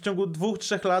przez ciągu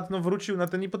 2-3 lat wrócił na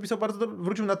ten i podpisał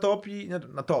wrócił na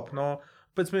top, no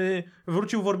powiedzmy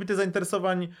wrócił w orbitę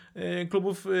zainteresowań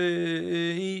klubów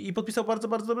i podpisał bardzo,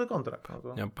 bardzo dobry kontrakt. No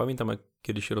to... Ja pamiętam, jak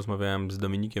kiedyś rozmawiałem z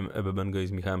Dominikiem Ebebengo i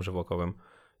z Michałem Żywokowem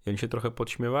i oni się trochę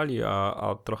podśmiewali,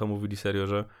 a trochę mówili serio,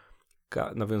 że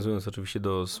nawiązując oczywiście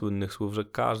do słynnych słów, że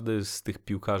każdy z tych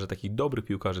piłkarzy, takich dobrych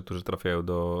piłkarzy, którzy trafiają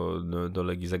do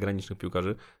Legii, zagranicznych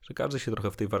piłkarzy, że każdy się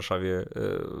trochę w tej Warszawie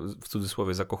w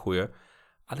cudzysłowie zakochuje,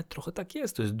 ale trochę tak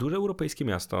jest. To jest duże europejskie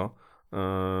miasto.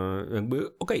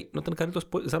 Jakby no ten Carlitos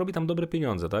zarobi tam dobre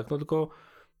pieniądze, tak? No tylko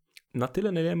na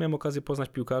tyle, na ile miałem okazję poznać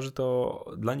piłkarzy, to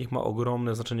dla nich ma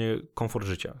ogromne znaczenie komfort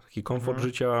życia. Taki komfort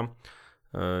życia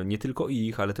nie tylko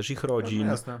ich, ale też ich rodzin,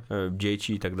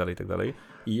 dzieci i tak dalej, i tak dalej.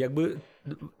 I jakby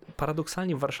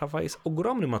paradoksalnie Warszawa jest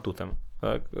ogromnym atutem,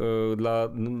 tak? Dla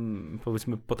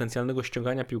powiedzmy potencjalnego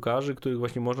ściągania piłkarzy, których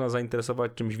właśnie można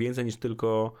zainteresować czymś więcej niż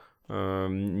tylko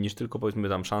powiedzmy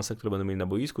tam szanse, które będą mieli na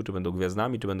boisku, czy będą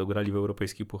gwiazdami, czy będą grali w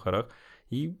europejskich pucharach.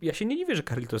 I ja się nie dziwię, że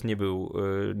Carlitos nie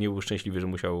był szczęśliwy, że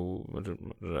musiał,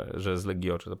 że z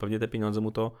Legii odszedł. To pewnie te pieniądze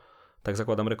mu to, tak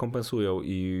zakładam, rekompensują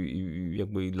i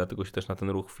jakby dlatego się też na ten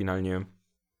ruch finalnie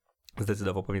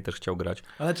zdecydował, pewnie też chciał grać.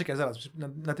 Ale czekaj, zaraz,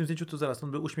 na tym zdjęciu to zaraz,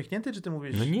 on był uśmiechnięty, czy ty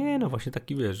mówisz? No nie, no właśnie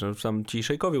taki, wiesz, że tam ci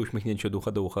szejkowie uśmiechnięci od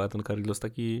ucha do ucha, a ten Carlitos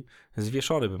taki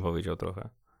zwieszony, bym powiedział trochę.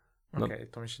 No. Okej,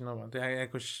 to mi się to ja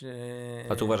jakoś...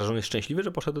 A ty uważasz, że on jest szczęśliwy,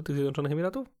 że poszedł do tych Zjednoczonych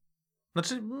Emiratów?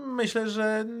 Znaczy, myślę,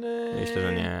 że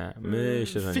nie.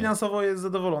 Finansowo jest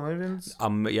zadowolony, więc...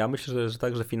 Ja myślę, że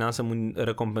tak, że finanse mu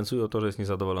rekompensują to, że jest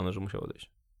niezadowolony, że musiał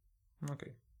odejść.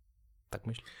 Okej. Tak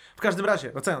myślę. W każdym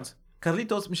razie, wracając.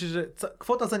 Carlitos, myślę, że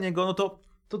kwota za niego, no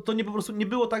to nie po prostu nie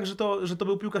było tak, że to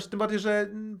był piłkarz, tym bardziej, że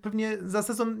pewnie za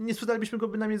sezon nie sprzedalibyśmy go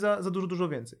bynajmniej za dużo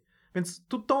więcej. Więc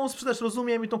tą sprzedaż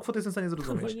rozumiem i tą kwotę jestem w stanie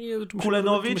zrozumieć.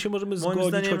 Kulenowicz, czy my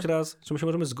się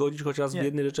możemy zgodzić choć raz w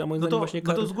jednej rzeczy, a moim zdaniem właśnie...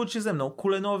 No to zgódź się ze mną.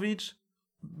 Kulenowicz,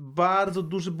 bardzo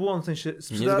duży błąd, w sensie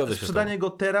sprzedanie go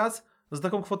teraz za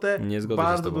taką kwotę,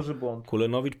 bardzo duży błąd.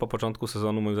 Kulenowicz po początku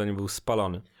sezonu moim zdaniem był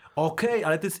spalony. Okej,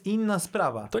 ale to jest inna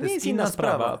sprawa. To nie jest inna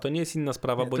sprawa. To nie jest inna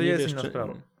sprawa, bo nie wiesz, jest inna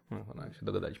sprawa. No, się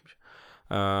dogadaliśmy się.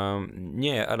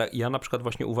 Nie, ale ja na przykład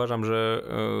właśnie uważam, że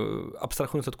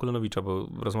abstrahując od Kulenowicza, bo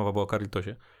rozmowa była o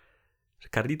Carlitosie, że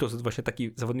Carlitos jest właśnie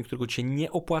taki zawodnik, którego ci się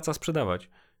nie opłaca sprzedawać,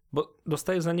 bo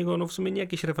dostajesz za niego w sumie nie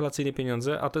jakieś rewelacyjne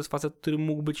pieniądze, a to jest facet, który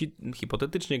mógłby ci,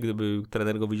 hipotetycznie, gdyby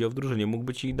trener go widział w drużynie,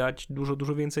 mógłby ci dać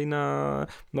dużo więcej na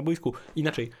boisku.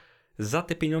 Inaczej, za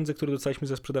te pieniądze, które dostaliśmy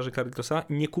ze sprzedaży Carlitosa,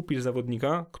 nie kupisz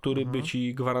zawodnika, który by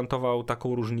ci gwarantował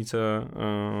taką różnicę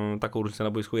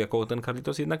na boisku, jaką ten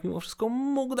Carlitos jednak mimo wszystko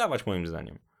mógł dawać, moim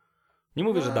zdaniem. Nie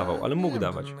mówię, że dawał, ale mógł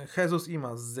dawać. Jesus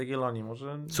Imas z Jagiellonii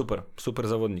może... Super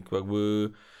zawodnik. Jakby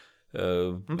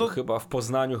chyba w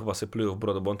Poznaniu chyba sobie plują w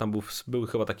brodę, bo on tam był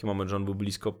chyba taki moment, że on był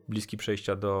bliski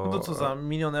przejścia do... No to co, za €1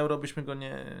 milion byśmy go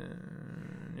nie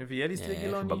wyjęli z tej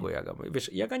Jagiellonii? Chyba go Jaga.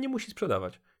 Wiesz, Jaga nie musi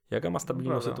sprzedawać. Jaga ma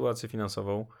stabilną sytuację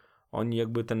finansową. Oni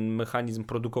jakby ten mechanizm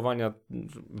produkowania,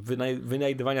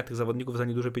 wynajdywania tych zawodników za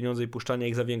nieduże pieniądze i puszczania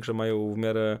ich za większe mają w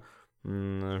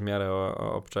miarę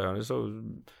obczajone. Są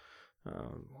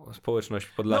społeczność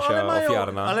Podlasia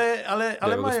ofiarna.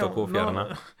 Ale mają. Stoku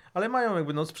ofiarna. Ale mają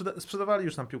jakby, sprzedawali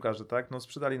już nam piłkarze, tak?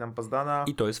 Sprzedali nam Pazdana.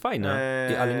 I to jest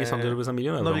fajne, ale nie sądzę, żeby za €1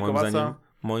 milion.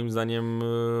 Moim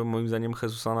zdaniem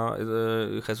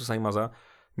Jesusa Imaza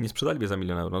nie sprzedaliby za €1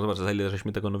 milion. No zobacz, za ile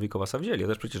żeśmy tego Nowikowasa wzięli. Ja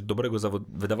też przecież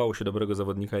wydawało się dobrego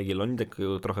zawodnika Jagiellonii, tak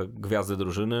trochę gwiazdy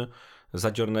drużyny,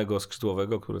 zadziornego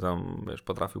skrzydłowego, który tam, wiesz,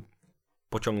 potrafił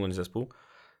pociągnąć zespół.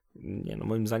 Nie no,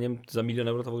 moim zdaniem za €1 milion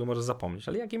to w ogóle możesz zapomnieć.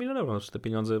 Ale jakie €1 milion? Znaczy te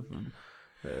pieniądze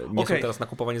nie są teraz na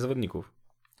kupowanie zawodników.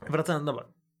 Wracając, dobra.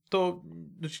 To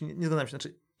nie zgadzam się.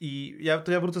 Znaczy,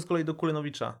 ja wrócę z kolei do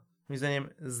Kulenowicza. Moim zdaniem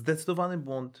zdecydowany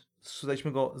błąd.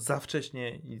 Sprzedaliśmy go za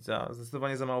wcześnie i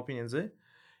zdecydowanie za mało pieniędzy.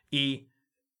 I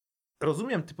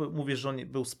rozumiem, ty mówisz, że on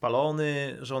był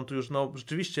spalony, że on tu już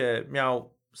rzeczywiście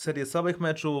miał serię słabych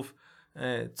meczów,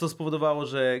 co spowodowało,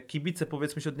 że kibice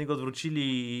powiedzmy się od niego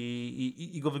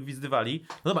odwrócili i go wygwizdywali.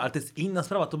 No dobra, ale to jest inna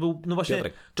sprawa. To był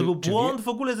Piotrek, to był błąd w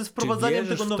ogóle ze sprowadzaniem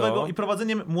tego nowego i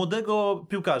prowadzeniem młodego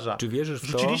piłkarza. Czy wierzysz w to?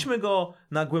 Wrzuciliśmy go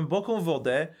na głęboką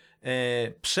wodę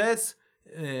przez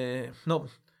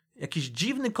jakiś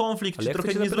dziwny konflikt, Ale czy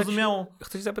trochę niezrozumiałą.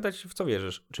 Chcę cię zapytać, w co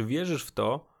wierzysz? Czy wierzysz w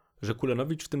to, że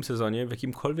Kulenowicz w tym sezonie, w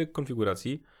jakimkolwiek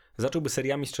konfiguracji, zacząłby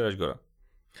seriami strzelać gola?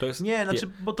 To jest Nie,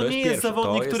 bo to nie jest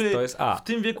zawodnik, który w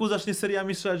tym wieku zacznie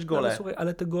seriami strzelać gole. Ale słuchaj,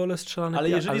 ale te gole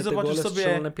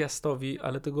strzelane Piastowi,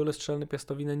 ale te gole strzelane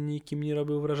Piastowi na nikim nie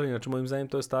robią wrażenia. Znaczy moim zdaniem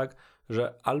to jest tak,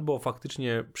 że albo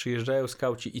faktycznie przyjeżdżają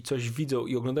skauci i coś widzą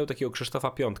i oglądają takiego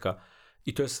Krzysztofa Piątka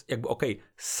i to jest jakby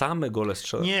same gole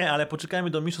strzelane. Nie, ale poczekajmy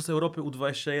do Mistrzostw Europy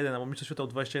U21 albo Mistrzostw Świata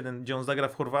U21, gdzie on zagra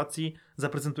w Chorwacji,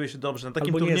 zaprezentuje się dobrze. Na takim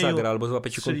albo turnieju nie zagra, albo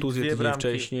złapie ci kontuzję tydzień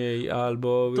wcześniej,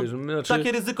 albo...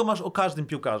 Takie ryzyko masz o każdym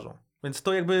piłkarzu. Więc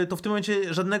to w tym momencie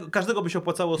każdego by się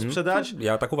opłacało sprzedać.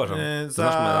 Ja tak uważam.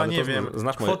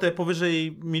 Za, kwotę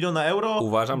powyżej €1 000 000.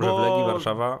 Uważam,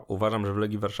 że w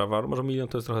Legii Warszawa, może 1 milion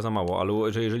to jest trochę za mało,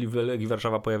 ale że jeżeli w Legii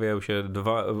Warszawa pojawiają się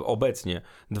obecnie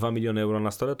 €2 miliony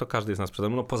na stole, to każdy jest na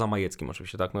sprzedaż. No poza Majeckim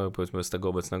oczywiście, tak? No powiedzmy z tego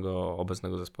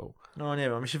obecnego zespołu. No nie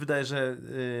wiem, mi się wydaje, że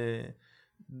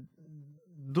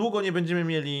długo nie będziemy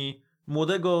mieli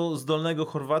młodego, zdolnego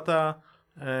Chorwata,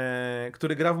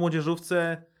 który gra w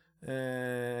młodzieżówce,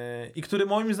 i który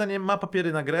moim zdaniem ma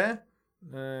papiery na grę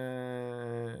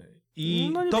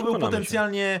i to był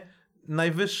potencjalnie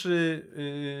najwyższy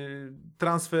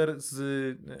transfer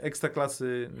z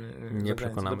ekstraklasy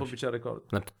do pobicia rekordu.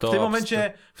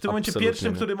 W tym momencie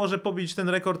pierwszym, który może pobić ten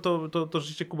rekord, to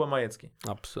rzeczywiście Kuba Majecki.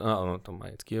 To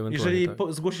Majecki ewentualnie.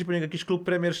 Jeżeli zgłosi się po niego jakiś klub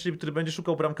Premiership, który będzie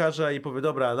szukał bramkarza i powie,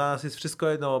 dobra, dla nas jest wszystko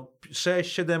jedno,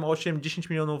 6, 7, 8, 10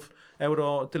 milionów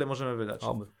euro, tyle możemy wydać.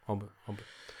 Oby.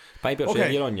 Panie Piotrze,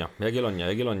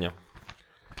 Jagiellonia.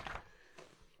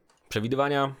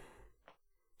 Przewidywania?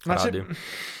 Rady.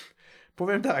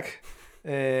 Powiem tak.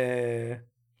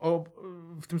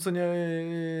 W tym co nie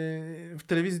w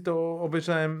telewizji to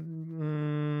obejrzałem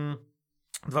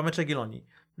 2 mecze Jagiellonii.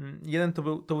 Jeden to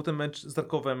był ten mecz z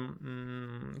Darkowem,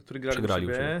 który grali u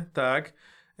siebie. Tak.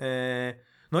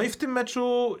 No i w tym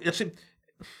meczu,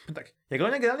 tak,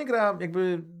 Jagiellonia generalnie gra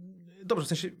jakby dobrze, w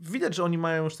sensie widać, że oni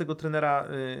mają już tego trenera,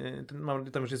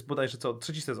 tam już jest bodajże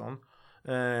 3. sezon.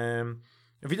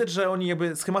 Widać, że oni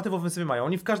jakby schematy w ofensywie mają.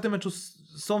 Oni w każdym meczu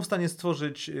są w stanie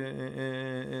stworzyć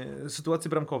sytuacje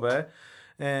bramkowe.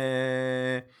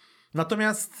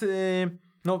 Natomiast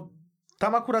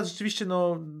tam akurat rzeczywiście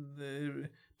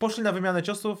poszli na wymianę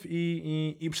ciosów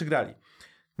i przegrali.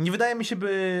 Nie wydaje mi się,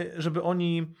 żeby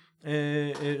oni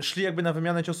szli jakby na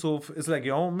wymianę ciosów z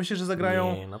Legią. Myślę, że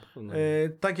zagrają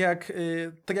tak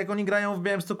jak oni grają w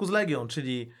Białymstoku z Legią,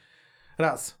 czyli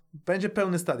raz, będzie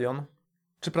pełny stadion,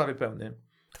 czy prawie pełny.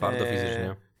 Twardo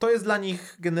fizycznie. To jest dla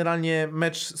nich generalnie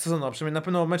mecz sezonu, a przynajmniej na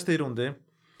pewno mecz tej rundy.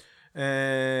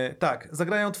 Tak,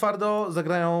 zagrają twardo,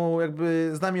 zagrają jakby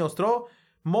z nami ostro.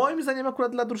 Moim zdaniem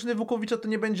akurat dla drużyny Wukowicza to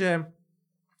nie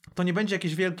będzie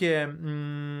jakieś wielkie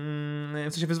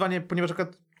w sensie wyzwanie, ponieważ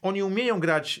akurat oni umieją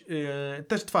grać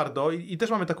też twardo i też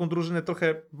mamy taką drużynę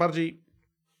trochę bardziej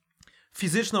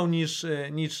fizyczną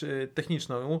niż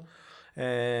techniczną.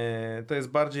 To jest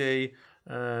bardziej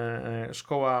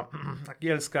szkoła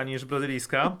angielska niż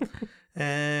brazylijska.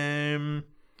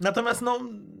 Natomiast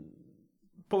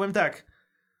powiem tak,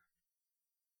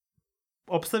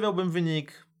 obstawiałbym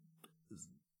wynik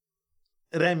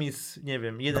remis, nie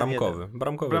wiem, 1-1.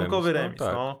 Bramkowy remis.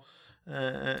 Tak. No.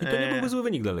 I to nie byłby zły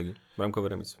wynik dla Legii. Bramkowy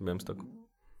remis w Białymstoku.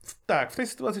 Tak, w tej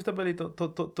sytuacji w tabeli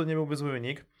to nie byłby zły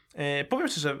wynik. Powiem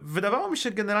szczerze, wydawało mi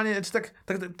się generalnie, czy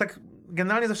tak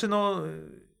generalnie zawsze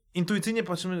intuicyjnie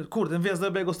patrzymy, kurde, wyjazd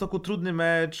do Białegostoku, trudny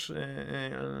mecz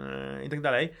i tak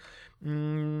dalej.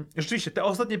 Rzeczywiście, te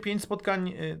ostatnie 5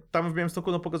 spotkań tam w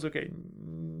Białymstoku pokazują,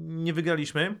 nie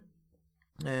wygraliśmy.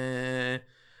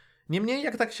 Niemniej,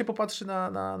 jak tak się popatrzy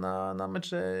na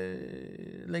mecze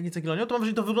Legii z Jagiellonią, to mam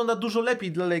wrażenie, że to wygląda dużo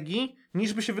lepiej dla Legii,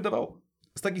 niż by się wydawało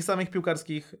z takich samych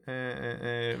piłkarskich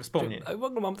wspomnień. W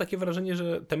ogóle mam takie wrażenie,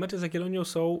 że te mecze z Jagiellonią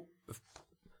są w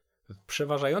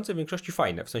przeważającej większości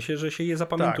fajne, w sensie, że się je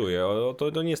zapamiętuje.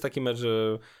 Tak. To nie jest taki mecz,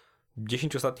 że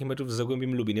 10 ostatnich meczów z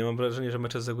Zagłębiem Lubin. Ja mam wrażenie, że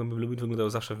mecze z Zagłębiem Lubin wyglądały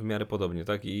zawsze w miarę podobnie,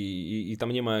 tak? I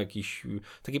tam nie ma jakichś...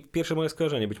 Takie pierwsze moje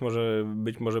skojarzenie,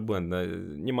 być może błędne.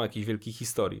 Nie ma jakiejś wielkiej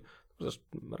historii. Zresztą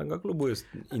ranga klubu jest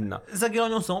inna. Z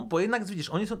Jagiellonią są, bo jednak widzisz,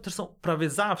 oni też są prawie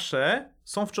zawsze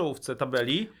są w czołówce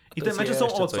tabeli i te mecze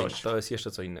są o coś. To jest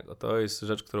jeszcze co innego. To jest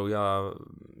rzecz, którą ja,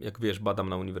 jak wiesz, badam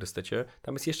na uniwersytecie.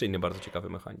 Tam jest jeszcze inny bardzo ciekawy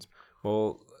mechanizm.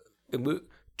 Bo jakby,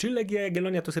 czy Legia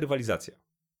Jagiellonia to jest rywalizacja?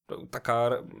 To taka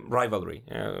rivalry,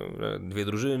 nie? Dwie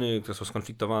drużyny, które są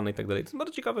skonfliktowane i tak dalej. To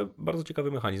jest bardzo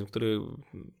ciekawy mechanizm, który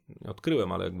nie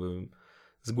odkryłem, ale jakby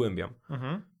zgłębiam.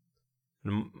 Mhm.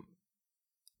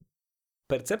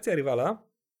 Percepcja rywala,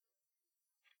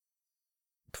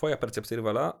 twoja percepcja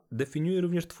rywala definiuje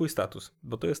również twój status,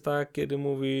 bo to jest tak, kiedy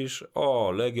mówisz: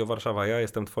 o, Legio Warszawa, ja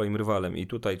jestem twoim rywalem i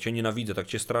tutaj cię nienawidzę, tak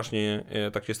cię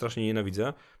strasznie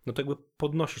nienawidzę, no to jakby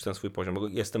podnosisz ten swój poziom, bo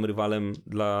jestem rywalem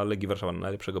dla Legii Warszawa,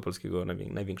 najlepszego polskiego,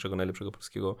 najlepszego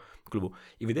polskiego klubu.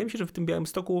 I wydaje mi się, że w tym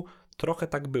Białymstoku trochę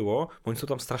tak było, bo oni są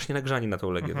tam strasznie nagrzani na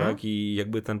tą Legię, tak? I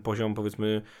jakby ten poziom,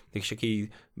 powiedzmy, jakiejś takiej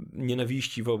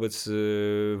nienawiści wobec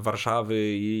Warszawy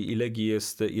i Legii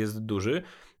jest duży.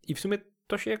 I w sumie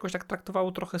to się jakoś tak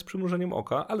traktowało trochę z przymrużeniem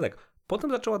oka, ale tak,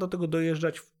 potem zaczęła do tego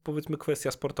dojeżdżać, powiedzmy,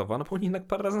 kwestia sportowa, no bo oni jednak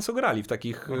parę razy nas ograli w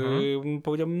takich,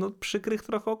 powiedziałbym, no przykrych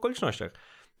trochę okolicznościach.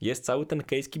 Jest cały ten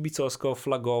case kibicowsko,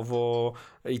 flagowo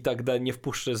i tak dalej, nie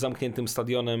wpuszczę z zamkniętym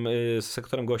stadionem, z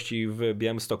sektorem gości w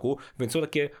Białymstoku, więc są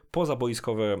takie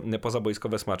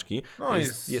pozaboiskowe smaczki. No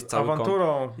jest cały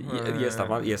awanturą.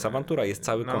 Jest awantura, jest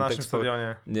cały na kontekst. Naszym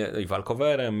stadionie. I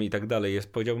walkowerem i tak dalej.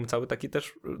 Jest, powiedziałbym, cały taki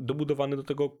też dobudowany do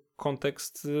tego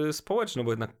kontekst społeczny,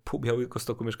 bo jednak pół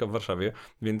Białegostoku mieszka w Warszawie,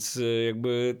 więc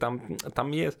jakby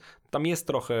tam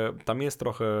jest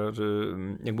trochę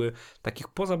jakby takich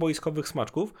pozaboiskowych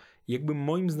smaczków. I jakby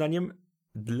moim zdaniem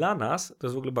dla nas, to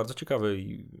jest w ogóle bardzo ciekawe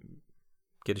i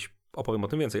kiedyś opowiem o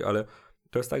tym więcej, ale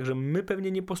to jest tak, że my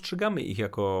pewnie nie postrzegamy ich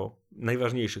jako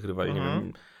najważniejszych rywali, nie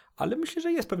wiem, ale myślę,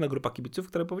 że jest pewna grupa kibiców,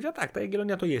 która powiedziała: tak, ta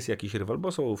Jagiellonia to jest jakiś rywal,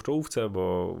 bo są w czołówce,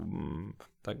 bo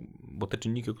te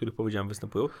czynniki, o których powiedziałem,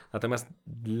 występują. Natomiast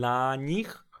dla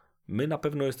nich my na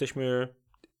pewno jesteśmy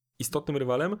istotnym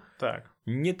rywalem. Tak.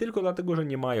 Nie tylko dlatego, że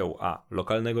nie mają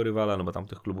lokalnego rywala, no bo tam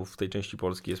tych klubów w tej części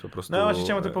Polski jest po prostu... No właśnie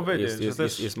chciałem to powiedzieć, że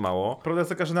też jest mało. Prawda jest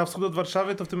taka, że na wschód od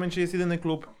Warszawy to w tym momencie jest jedyny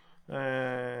klub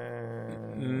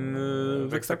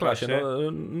w Ekstraklasie.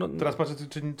 No, teraz patrzę,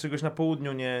 czy czegoś na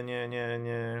południu nie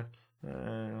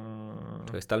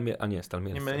to jest Stalmie.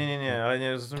 Nie, ale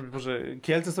nie, Boże,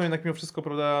 Kielce są jednak mimo wszystko,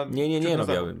 prawda? Nie, no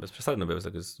Biały, bez przesady, no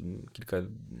Białystok jest kilka...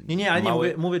 Nie, ale nie,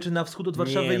 mówię, czy na wschód od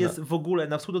Warszawy jest w ogóle,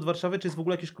 na wschód od Warszawy, czy jest w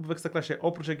ogóle jakiś klub w Ekstraklasie,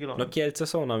 oprócz Jagiellonii? No Kielce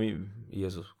są nami,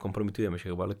 Jezus, kompromitujemy się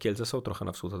chyba, ale Kielce są trochę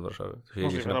na wschód od Warszawy.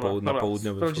 Na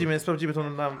południowy Sprawdzimy to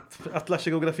w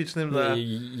atlasie geograficznym.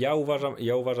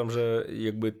 Ja uważam, że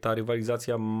jakby ta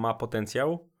rywalizacja ma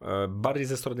potencjał, bardziej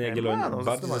ze strony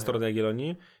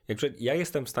Jagiellonii. Ja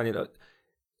jestem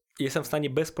w stanie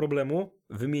bez problemu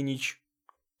wymienić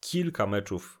kilka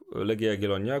meczów Legia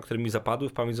Jagiellonia, które mi zapadły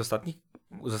w pamięć z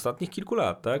ostatnich kilku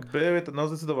lat, tak? Były to, no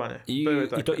zdecydowanie.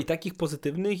 I takich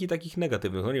pozytywnych, i takich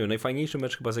negatywnych. No nie wiem, najfajniejszy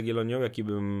mecz chyba z Jagiellonią, jaki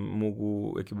bym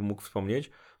mógł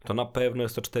wspomnieć, to na pewno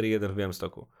jest to 4-1 w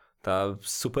Białymstoku. Ta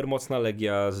super mocna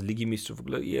Legia z Ligi Mistrzów, w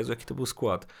ogóle, Jezu, jaki to był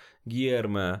skład.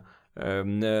 Guillerme,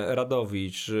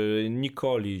 Radowicz,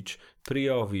 Nikolic,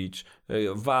 Prijowicz,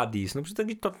 Wadis, no przecież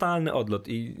taki totalny odlot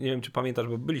i nie wiem, czy pamiętasz,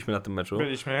 bo byliśmy na tym meczu.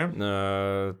 Byliśmy.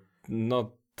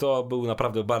 No to był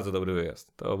naprawdę bardzo dobry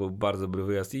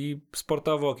wyjazd. I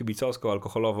sportowo, kibicowsko,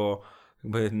 alkoholowo,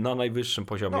 jakby na najwyższym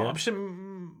poziomie. No,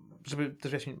 żeby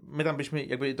też wyjaśnić, my tam byliśmy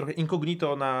jakby trochę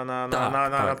incognito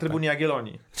na trybunie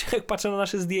Jagiellonii. Jak patrzę na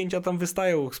nasze zdjęcia, tam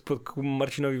wystają,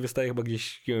 Marcinowi wystaje chyba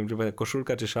gdzieś, nie wiem, czy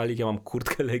koszulka czy szalik, ja mam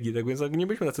kurtkę Legii, tak więc nie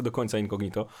byliśmy tacy do końca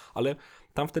incognito, ale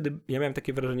tam wtedy ja miałem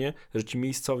takie wrażenie, że ci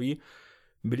miejscowi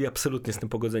byli absolutnie z tym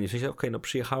pogodzeni. W sensie, no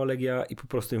przyjechała Legia i po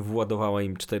prostu im władowała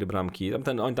im 4 bramki.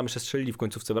 Oni tam jeszcze strzelili w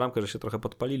końcówce bramkę, że się trochę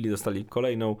podpalili, dostali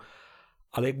kolejną.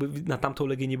 Ale jakby na tamtą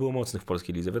Legię nie było mocnych w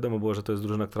polskiej lidze. Wiadomo było, że to jest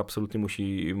drużyna, która absolutnie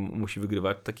musi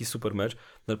wygrywać. Taki super mecz. No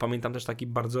ale pamiętam też taki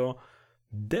bardzo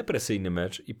depresyjny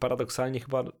mecz i paradoksalnie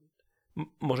chyba,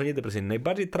 może nie depresyjny,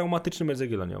 najbardziej traumatyczny mecz z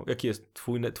Jagiellonią. Jakie jest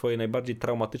twoje najbardziej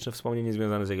traumatyczne wspomnienie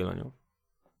związane z Jagiellonią?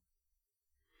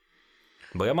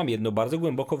 Bo ja mam jedno bardzo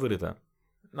głęboko wyryte.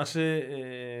 Znaczy,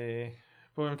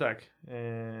 powiem tak,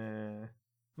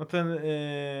 no ten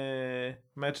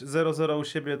mecz 0-0 u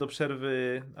siebie do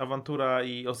przerwy, awantura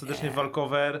i ostatecznie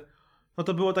walkover, no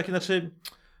to było takie,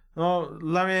 no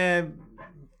dla mnie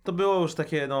to było już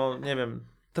takie, no nie wiem,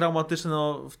 traumatyczne,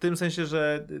 no w tym sensie,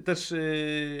 że też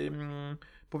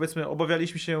powiedzmy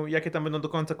obawialiśmy się, jakie tam będą do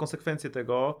końca konsekwencje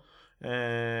tego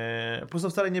Plus to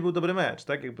wcale nie był dobry mecz,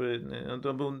 tak? Jakby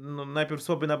to był najpierw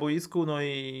słaby na boisku,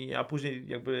 a później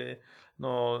jakby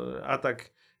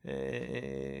atak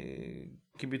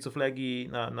kibiców Legii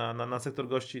na sektor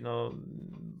gości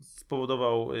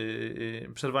spowodował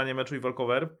przerwanie meczu i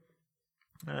walkover.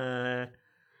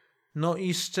 No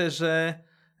i szczerze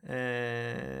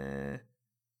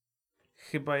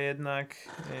chyba jednak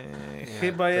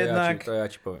to ja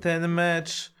ci powiem. ten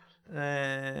mecz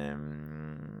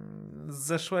z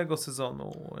zeszłego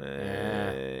sezonu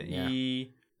Nie.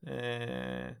 i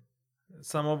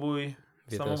samobój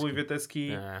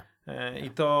Wieteski i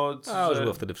to... A już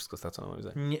było wtedy wszystko stracone, moim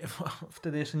zdaniem. Nie,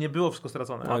 wtedy jeszcze nie było wszystko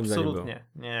stracone. Moim zdaniem absolutnie.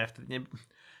 Nie, wtedy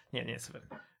nie, super.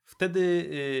 Wtedy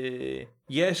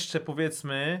jeszcze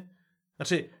powiedzmy,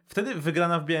 znaczy wtedy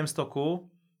wygrana w Białymstoku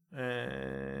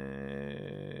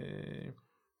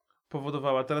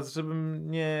powodowała teraz,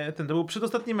 żebym nie... To był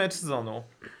przedostatni mecz sezonu.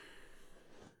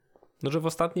 No, że w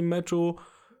ostatnim meczu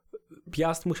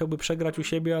Piast musiałby przegrać u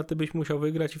siebie, a ty byś musiał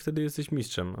wygrać i wtedy jesteś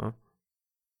mistrzem.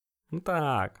 No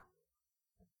tak.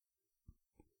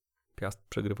 Piast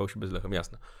przegrywał się bez Lechem,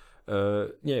 jasne.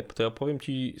 Nie, to ja powiem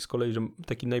ci z kolei, że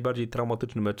taki najbardziej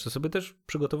traumatyczny mecz, co sobie też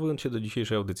przygotowując się do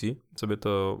dzisiejszej audycji, sobie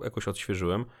to jakoś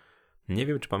odświeżyłem. Nie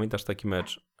wiem, czy pamiętasz taki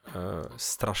mecz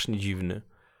strasznie dziwny.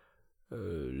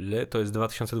 To jest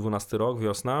 2012 rok,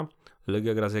 wiosna.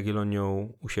 Legia gra z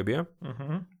Jagiellonią u siebie.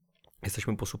 Mhm.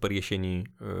 Jesteśmy po super jesieni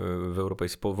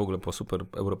w ogóle po super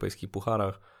europejskich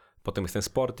pucharach. Potem jest ten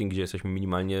Sporting, gdzie jesteśmy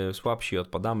minimalnie słabsi,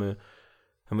 odpadamy.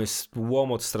 Tam jest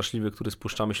łomot straszliwy, który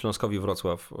spuszczamy Śląskowi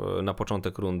Wrocław na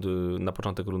początek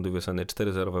rundy wiosennej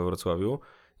 4-0 we Wrocławiu.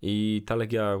 I ta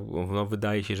Legia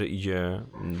wydaje się,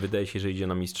 że idzie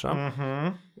na mistrza.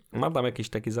 Mhm. Ma tam jakieś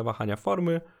takie zawahania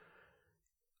formy.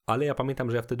 Ale ja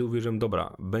pamiętam, że ja wtedy uwierzyłem,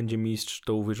 dobra, będzie mistrz,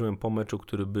 to uwierzyłem po meczu,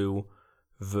 który był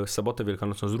w sobotę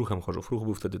wielkanocną z Ruchem Chorzów. Ruch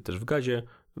był wtedy też w gazie,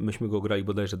 myśmy go grali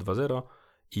bodajże 2-0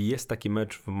 i jest taki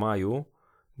mecz w maju,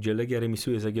 gdzie Legia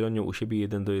remisuje z Jagiellonią u siebie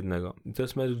 1-1. I to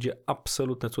jest mecz, gdzie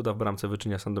absolutne cuda w bramce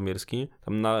wyczynia Sandomierski.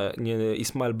 Tam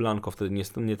Ismael Blanco wtedy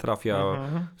nie trafia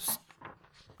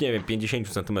nie wiem, 50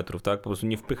 centymetrów, tak? Po prostu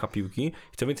nie wpycha piłki.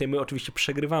 I co więcej, my oczywiście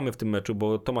przegrywamy w tym meczu,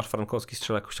 bo Tomasz Frankowski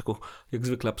strzela jakąś taką, jak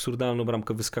zwykle, absurdalną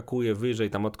bramkę, wyskakuje wyżej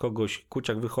tam od kogoś,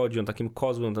 Kuciak wychodzi, on takim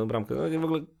kozłem tę bramkę, no w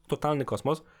ogóle totalny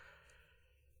kosmos.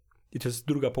 I to jest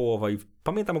druga połowa i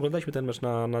pamiętam, oglądaliśmy ten mecz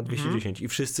na 210 i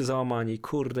wszyscy załamani,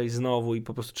 kurde i znowu i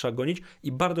po prostu trzeba gonić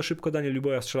i bardzo szybko Daniel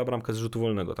Liboja strzela bramkę z rzutu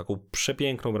wolnego, taką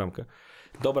przepiękną bramkę.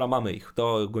 Dobra, mamy ich,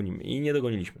 to gonimy. I nie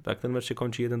dogoniliśmy, tak? Ten mecz się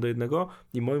kończy 1-1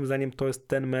 i moim zdaniem to jest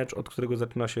ten mecz, od którego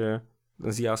zaczyna się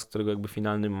zjazd, którego jakby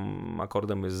finalnym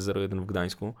akordem jest 0-1 w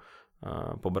Gdańsku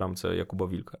po bramce Jakuba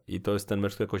Wilka. I to jest ten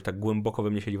mecz, który jakoś tak głęboko we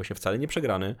mnie siedzi, właśnie wcale nie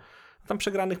przegrany. Tam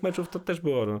przegranych meczów to też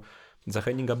było. No. Za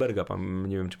Henninga Berga,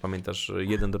 nie wiem czy pamiętasz,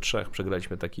 1-3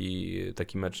 przegraliśmy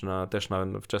taki mecz na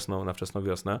wczesną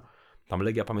wiosnę. Tam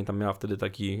Legia, pamiętam, miała wtedy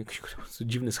taki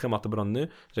dziwny schemat obronny,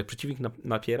 że jak przeciwnik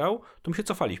napierał, to my się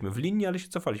cofaliśmy w linii, ale się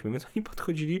cofaliśmy, więc oni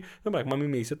podchodzili, dobra, jak mamy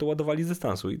miejsce, to ładowali z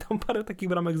dystansu i tam parę takich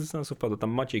bramek z dystansu wpadło. Tam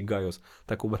Maciej Gajos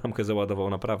taką bramkę załadował,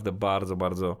 naprawdę bardzo,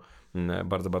 bardzo,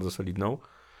 bardzo, bardzo solidną.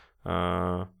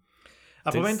 A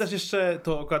pamiętasz jeszcze,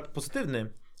 to akurat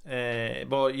pozytywny,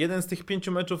 bo jeden z tych 5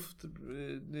 meczów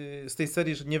z tej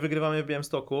serii, że nie wygrywamy w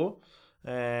Białymstoku,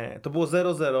 to było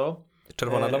 0-0.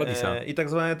 Czerwona dla Wadisa. I tak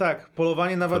zwane,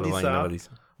 polowanie na Wadisa.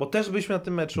 Bo też byliśmy na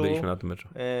tym meczu.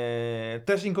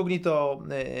 Też incognito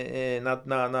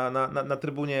na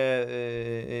trybunie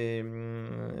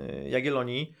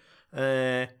Jagiellonii.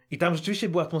 I tam rzeczywiście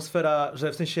była atmosfera,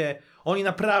 że w sensie oni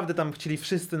naprawdę tam chcieli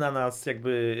wszyscy na nas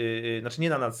znaczy nie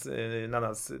na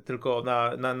nas, tylko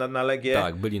na Legię.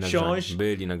 Tak, byli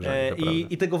na grzaniu.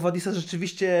 I tego Wadisa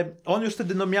rzeczywiście, on już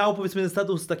wtedy miał powiedzmy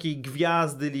status takiej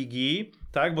gwiazdy ligi,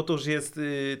 tak, bo to już jest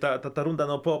ta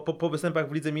runda po występach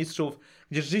w Lidze Mistrzów,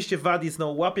 gdzie rzeczywiście Wadis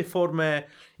łapie formę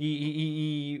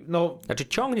i znaczy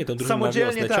ciągnie tę drużynę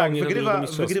samodzielnie na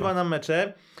wiosnę, wygrywa nam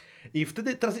mecze. I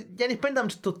wtedy, teraz ja nie pamiętam,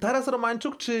 czy to Taras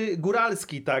Romańczuk, czy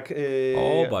Góralski, tak?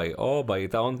 Obaj.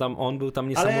 On był tam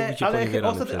niesamowicie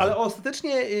poniewierany. Ale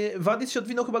ostatecznie Wadis się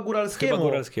odwinął chyba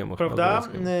Góralskiemu. Prawda?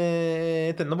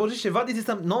 No bo oczywiście Wadis jest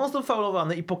tam non-stop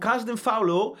faulowany i po każdym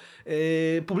faulu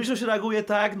publiczność reaguje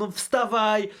tak, no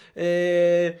wstawaj.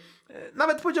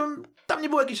 Nawet powiedziałbym tam nie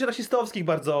było jakichś rasistowskich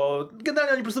bardzo.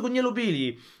 Generalnie oni po prostu go nie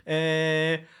lubili.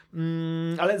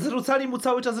 Ale zarzucali mu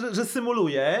cały czas, że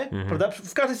symuluje, prawda?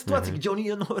 W każdej sytuacji, gdzie oni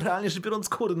no, realnie rzecz biorąc,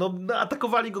 no,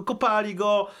 atakowali go, kopali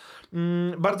go.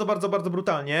 Bardzo, bardzo, bardzo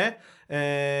brutalnie.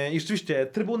 I rzeczywiście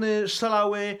trybuny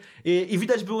szalały i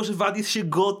widać było, że Wadis się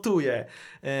gotuje.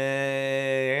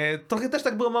 Trochę też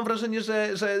tak było, mam wrażenie,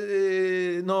 że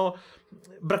no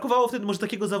brakowało wtedy może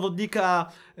takiego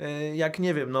zawodnika jak,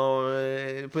 nie wiem, no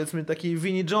powiedzmy taki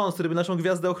Vinnie Jones, który by naszą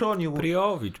gwiazdę ochronił.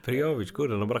 Priowicz,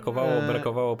 kurde, no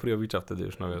brakowało Priowicza wtedy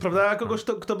już nawet. Prawda? Kogoś,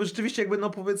 kto by rzeczywiście jakby, no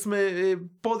powiedzmy,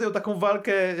 podjął taką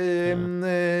walkę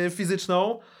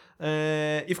fizyczną.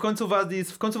 I w końcu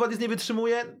Wadis nie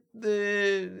wytrzymuje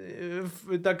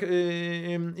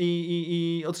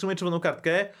i otrzymuje czerwoną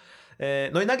kartkę.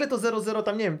 No i nagle to 0-0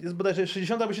 tam, nie wiem, jest bodajże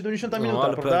 60 albo 70 minuta,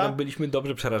 ale prawda? byliśmy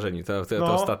dobrze przerażeni te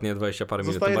ostatnie 20 parę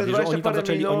minut. Zostaje Tym bardziej, że oni tam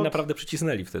zaczęli, minut. oni naprawdę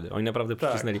przycisnęli wtedy.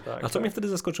 A co mnie wtedy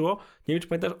zaskoczyło? Nie wiem, czy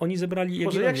pamiętasz, oni zebrali...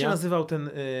 Może jak się nazywał ten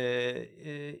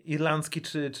irlandzki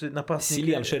czy napastnik?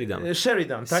 Cillian Sheridan.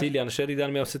 Sheridan, tak? Cillian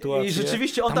Sheridan miał sytuację... I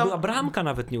rzeczywiście on tam była bramka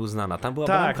nawet nieuznana.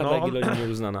 Bramka dla Jagiellonii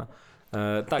nieuznana.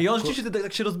 Tak, i on rzeczywiście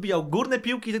tak się rozbijał, górne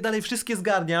piłki i tak dalej, wszystkie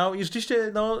zgarniał i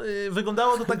rzeczywiście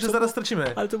wyglądało to tak, że zaraz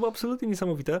stracimy. Ale to było absolutnie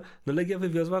niesamowite. No Legia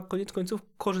wywiozła koniec końców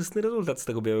korzystny rezultat z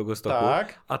tego Białegostoku.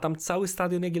 Tak. A tam cały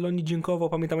stadion Jagiellonii dziękował.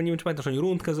 Pamiętam, nie wiem czy pamiętasz, oni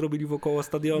rundkę zrobili wokoło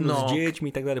stadionu z dziećmi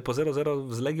i tak dalej. Po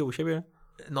 0-0 z Legią u siebie.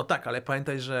 No tak, ale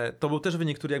pamiętaj, że to był też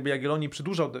wynik, który jakby Jagiellonii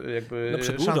przedłużał jakby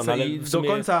szansę ale i sumie...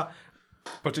 do końca...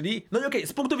 Poczęli? No i okej,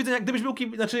 z punktu widzenia,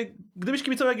 gdybyś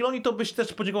kibicował Jagiellonii, to byś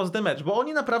też podziękował za ten mecz, bo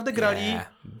oni naprawdę grali...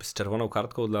 Z czerwoną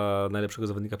kartką dla najlepszego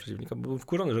zawodnika przeciwnika. Byłem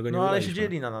wkurzony, że go nie ale wydaliśmy.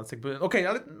 siedzieli na nas jakby. Okej,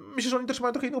 ale myślę, że oni też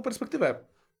mają trochę inną perspektywę.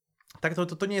 Tak,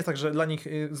 to nie jest tak, że dla nich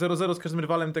 0-0 z każdym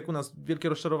rywalem, tak u nas wielkie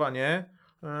rozczarowanie.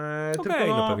 Tylko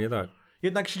no pewnie tak.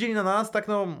 jednak siedzieli na nas, tak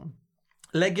no...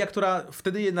 Legia, która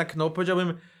wtedy jednak, no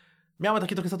powiedziałbym, miała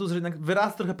taki trochę status, że jednak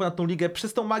wyrasta trochę ponad tą ligę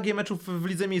przez tą magię meczów w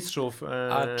Lidze Mistrzów.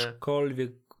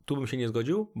 Aczkolwiek tu bym się nie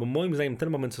zgodził, bo moim zdaniem ten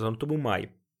moment sezonu to był maj.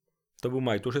 To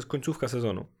już jest końcówka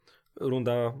sezonu.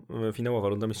 Runda finałowa,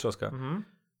 runda mistrzowska.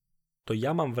 To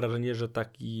ja mam wrażenie, że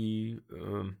taki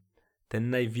ten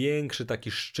największy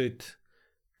taki szczyt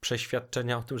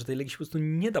przeświadczenia o tym, że tej Legii się po prostu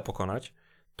nie da pokonać,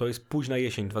 to jest późna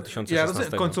jesień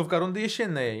 2016. Końcówka rundy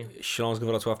jesiennej. Śląsk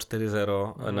Wrocław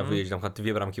 4-0 na wyjeździe, tam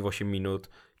 2 bramki w 8 minut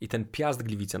i ten Piast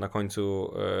Gliwice na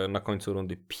końcu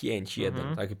rundy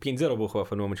 5-1, tak? 5-0 było chyba w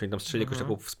pewnym momencie, oni tam strzelili jakąś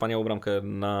taką wspaniałą bramkę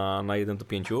na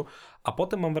 1-5, a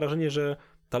potem mam wrażenie, że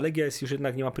ta Legia jest już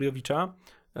jednak, nie ma Priowicza,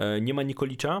 nie ma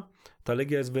Nikolicza, ta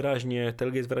Legia jest wyraźnie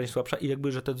słabsza i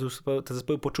jakby, że te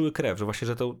zespoły poczuły krew, że właśnie,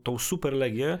 że tą super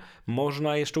Legię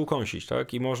można jeszcze ukąsić,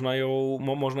 tak? I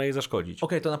można jej zaszkodzić.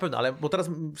 Okej, to na pewno, ale bo teraz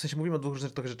w sensie mówimy o dwóch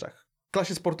różnych rzeczach.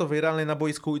 Klasie sportowej, realnej na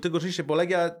boisku i tego rzeczywiście, bo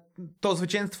Legia to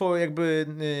zwycięstwo jakby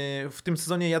w tym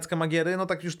sezonie Jacka Magiery, no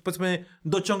tak już powiedzmy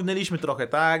dociągnęliśmy trochę,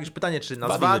 tak? Już pytanie, czy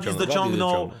nas Wadis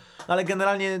dociągnął, ale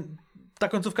generalnie ta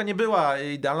końcówka nie była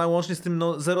idealna, łącznie z tym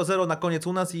 0-0 na koniec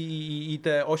u nas i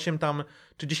te 8 tam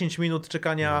czy 10 minut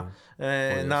czekania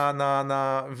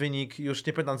na wynik, już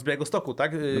nie pamiętam, z Białegostoku,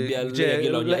 tak? Gdzie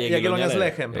Jagiellonia z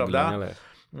Lechem, prawda?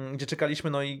 Gdzie czekaliśmy,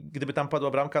 no i gdyby tam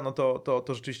padła bramka, no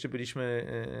to rzeczywiście byliśmy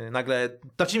nagle,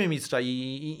 tracimy mistrza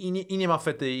i nie ma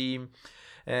fety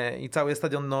i cały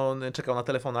stadion czekał na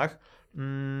telefonach.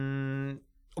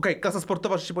 Okej, klasa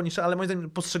sportowa rzeczywiście była niższa, ale moim zdaniem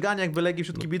postrzeganie jakby Legii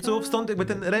wśród kibiców, stąd jakby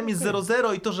ten remis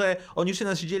 0-0 i to, że oni już się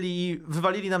nas siedzieli i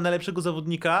wywalili nam najlepszego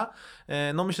zawodnika,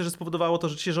 no myślę, że spowodowało to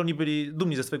rzeczywiście, że oni byli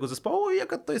dumni ze swojego zespołu i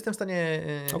jak to jestem w stanie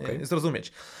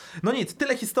zrozumieć. No nic,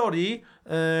 tyle historii.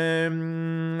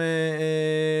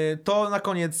 To na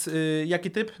koniec,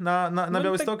 jaki typ na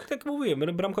Białystok? Tak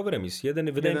mówiłem, bramkowy remis.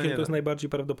 Wydaje mi się, że to jest najbardziej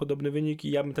prawdopodobny wynik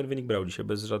i ja bym ten wynik brał dzisiaj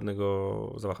bez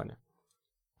żadnego zawahania.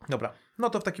 Dobra, no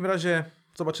to w takim razie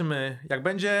zobaczymy, jak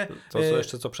będzie.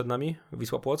 Co przed nami?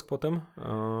 Wisła Płock potem?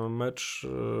 Mecz...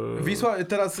 Wisła,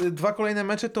 teraz 2 kolejne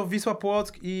mecze to Wisła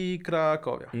Płock i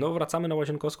Krakowia. No wracamy na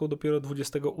Łazienkowską dopiero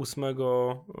 28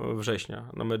 września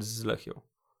na mecz z Lechią.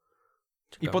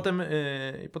 I potem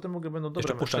w ogóle będą dobre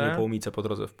jeszcze mecze. puszczanie Połumice po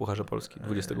drodze w Pucharze Polski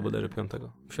 20 bodajże 5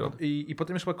 w środę. I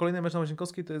potem jeszcze kolejny mecz na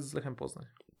Łazienkowskiej to jest z Lechem Poznań.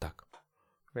 Tak.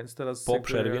 Więc teraz po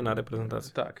przerwie na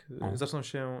reprezentację. Tak, zaczną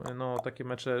się takie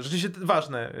mecze rzeczywiście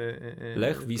ważne.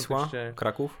 Lech, Wisła,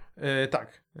 Kraków?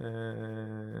 Tak.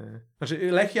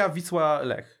 Znaczy Lechia, Wisła,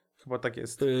 Lech. Chyba tak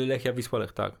jest. Lechia, Wisła,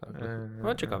 Lech, tak.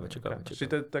 No ciekawe. Czyli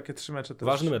te takie 3 mecze też...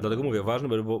 Ważny mecz, dlatego mówię, ważny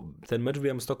mecz, bo ten mecz w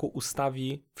Białymstoku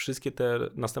ustawi wszystkie te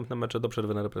następne mecze do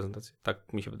przerwy na reprezentację.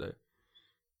 Tak mi się wydaje.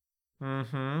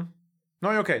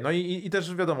 No i okej. No i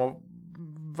też wiadomo,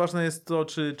 ważne jest to,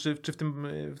 czy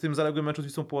w tym zaległym meczu z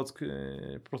Wisłą Płock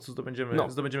po prostu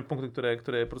zdobędziemy punkty,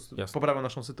 które po prostu Jasne. poprawią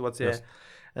naszą sytuację Jasne.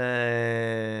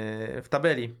 w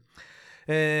tabeli.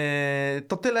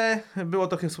 To tyle. Było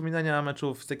trochę wspominania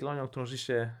meczów z Jagiellonią, którą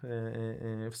rzeczywiście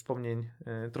wspomnień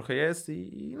trochę jest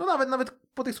i no nawet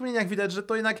po tych wspomnieniach widać, że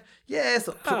to jednak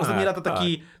jest przez ostatnie lata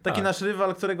taki nasz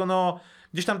rywal, którego no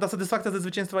gdzieś tam ta satysfakcja ze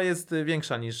zwycięstwa jest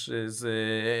większa niż z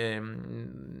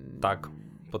Tak,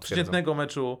 potwierdzam. przeciętnego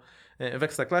meczu w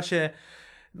Ekstraklasie.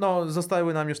 No,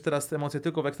 zostały nam już teraz emocje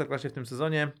tylko w Ekstraklasie w tym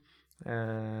sezonie.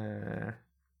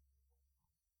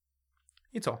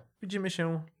 I co? Widzimy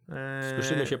się.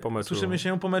 Słyszymy się po meczu. Słyszymy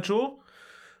się po meczu.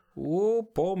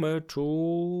 Po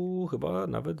meczu chyba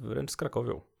nawet wręcz z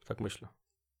Krakowią, tak myślę.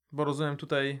 Bo rozumiem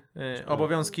tutaj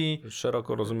obowiązki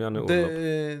Szeroko rozumiany urlop.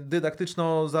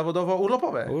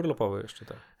 dydaktyczno-zawodowo-urlopowe. Urlopowy jeszcze,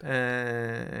 tak.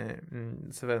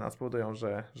 Seweryna spowodują,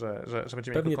 że będziemy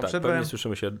mieli Pewnie krótką tak, przerwę. pewnie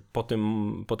słyszymy się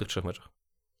po tych 3 meczach.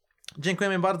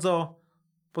 Dziękujemy bardzo.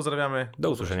 Pozdrawiamy. Do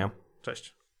usłyszenia.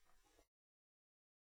 Cześć.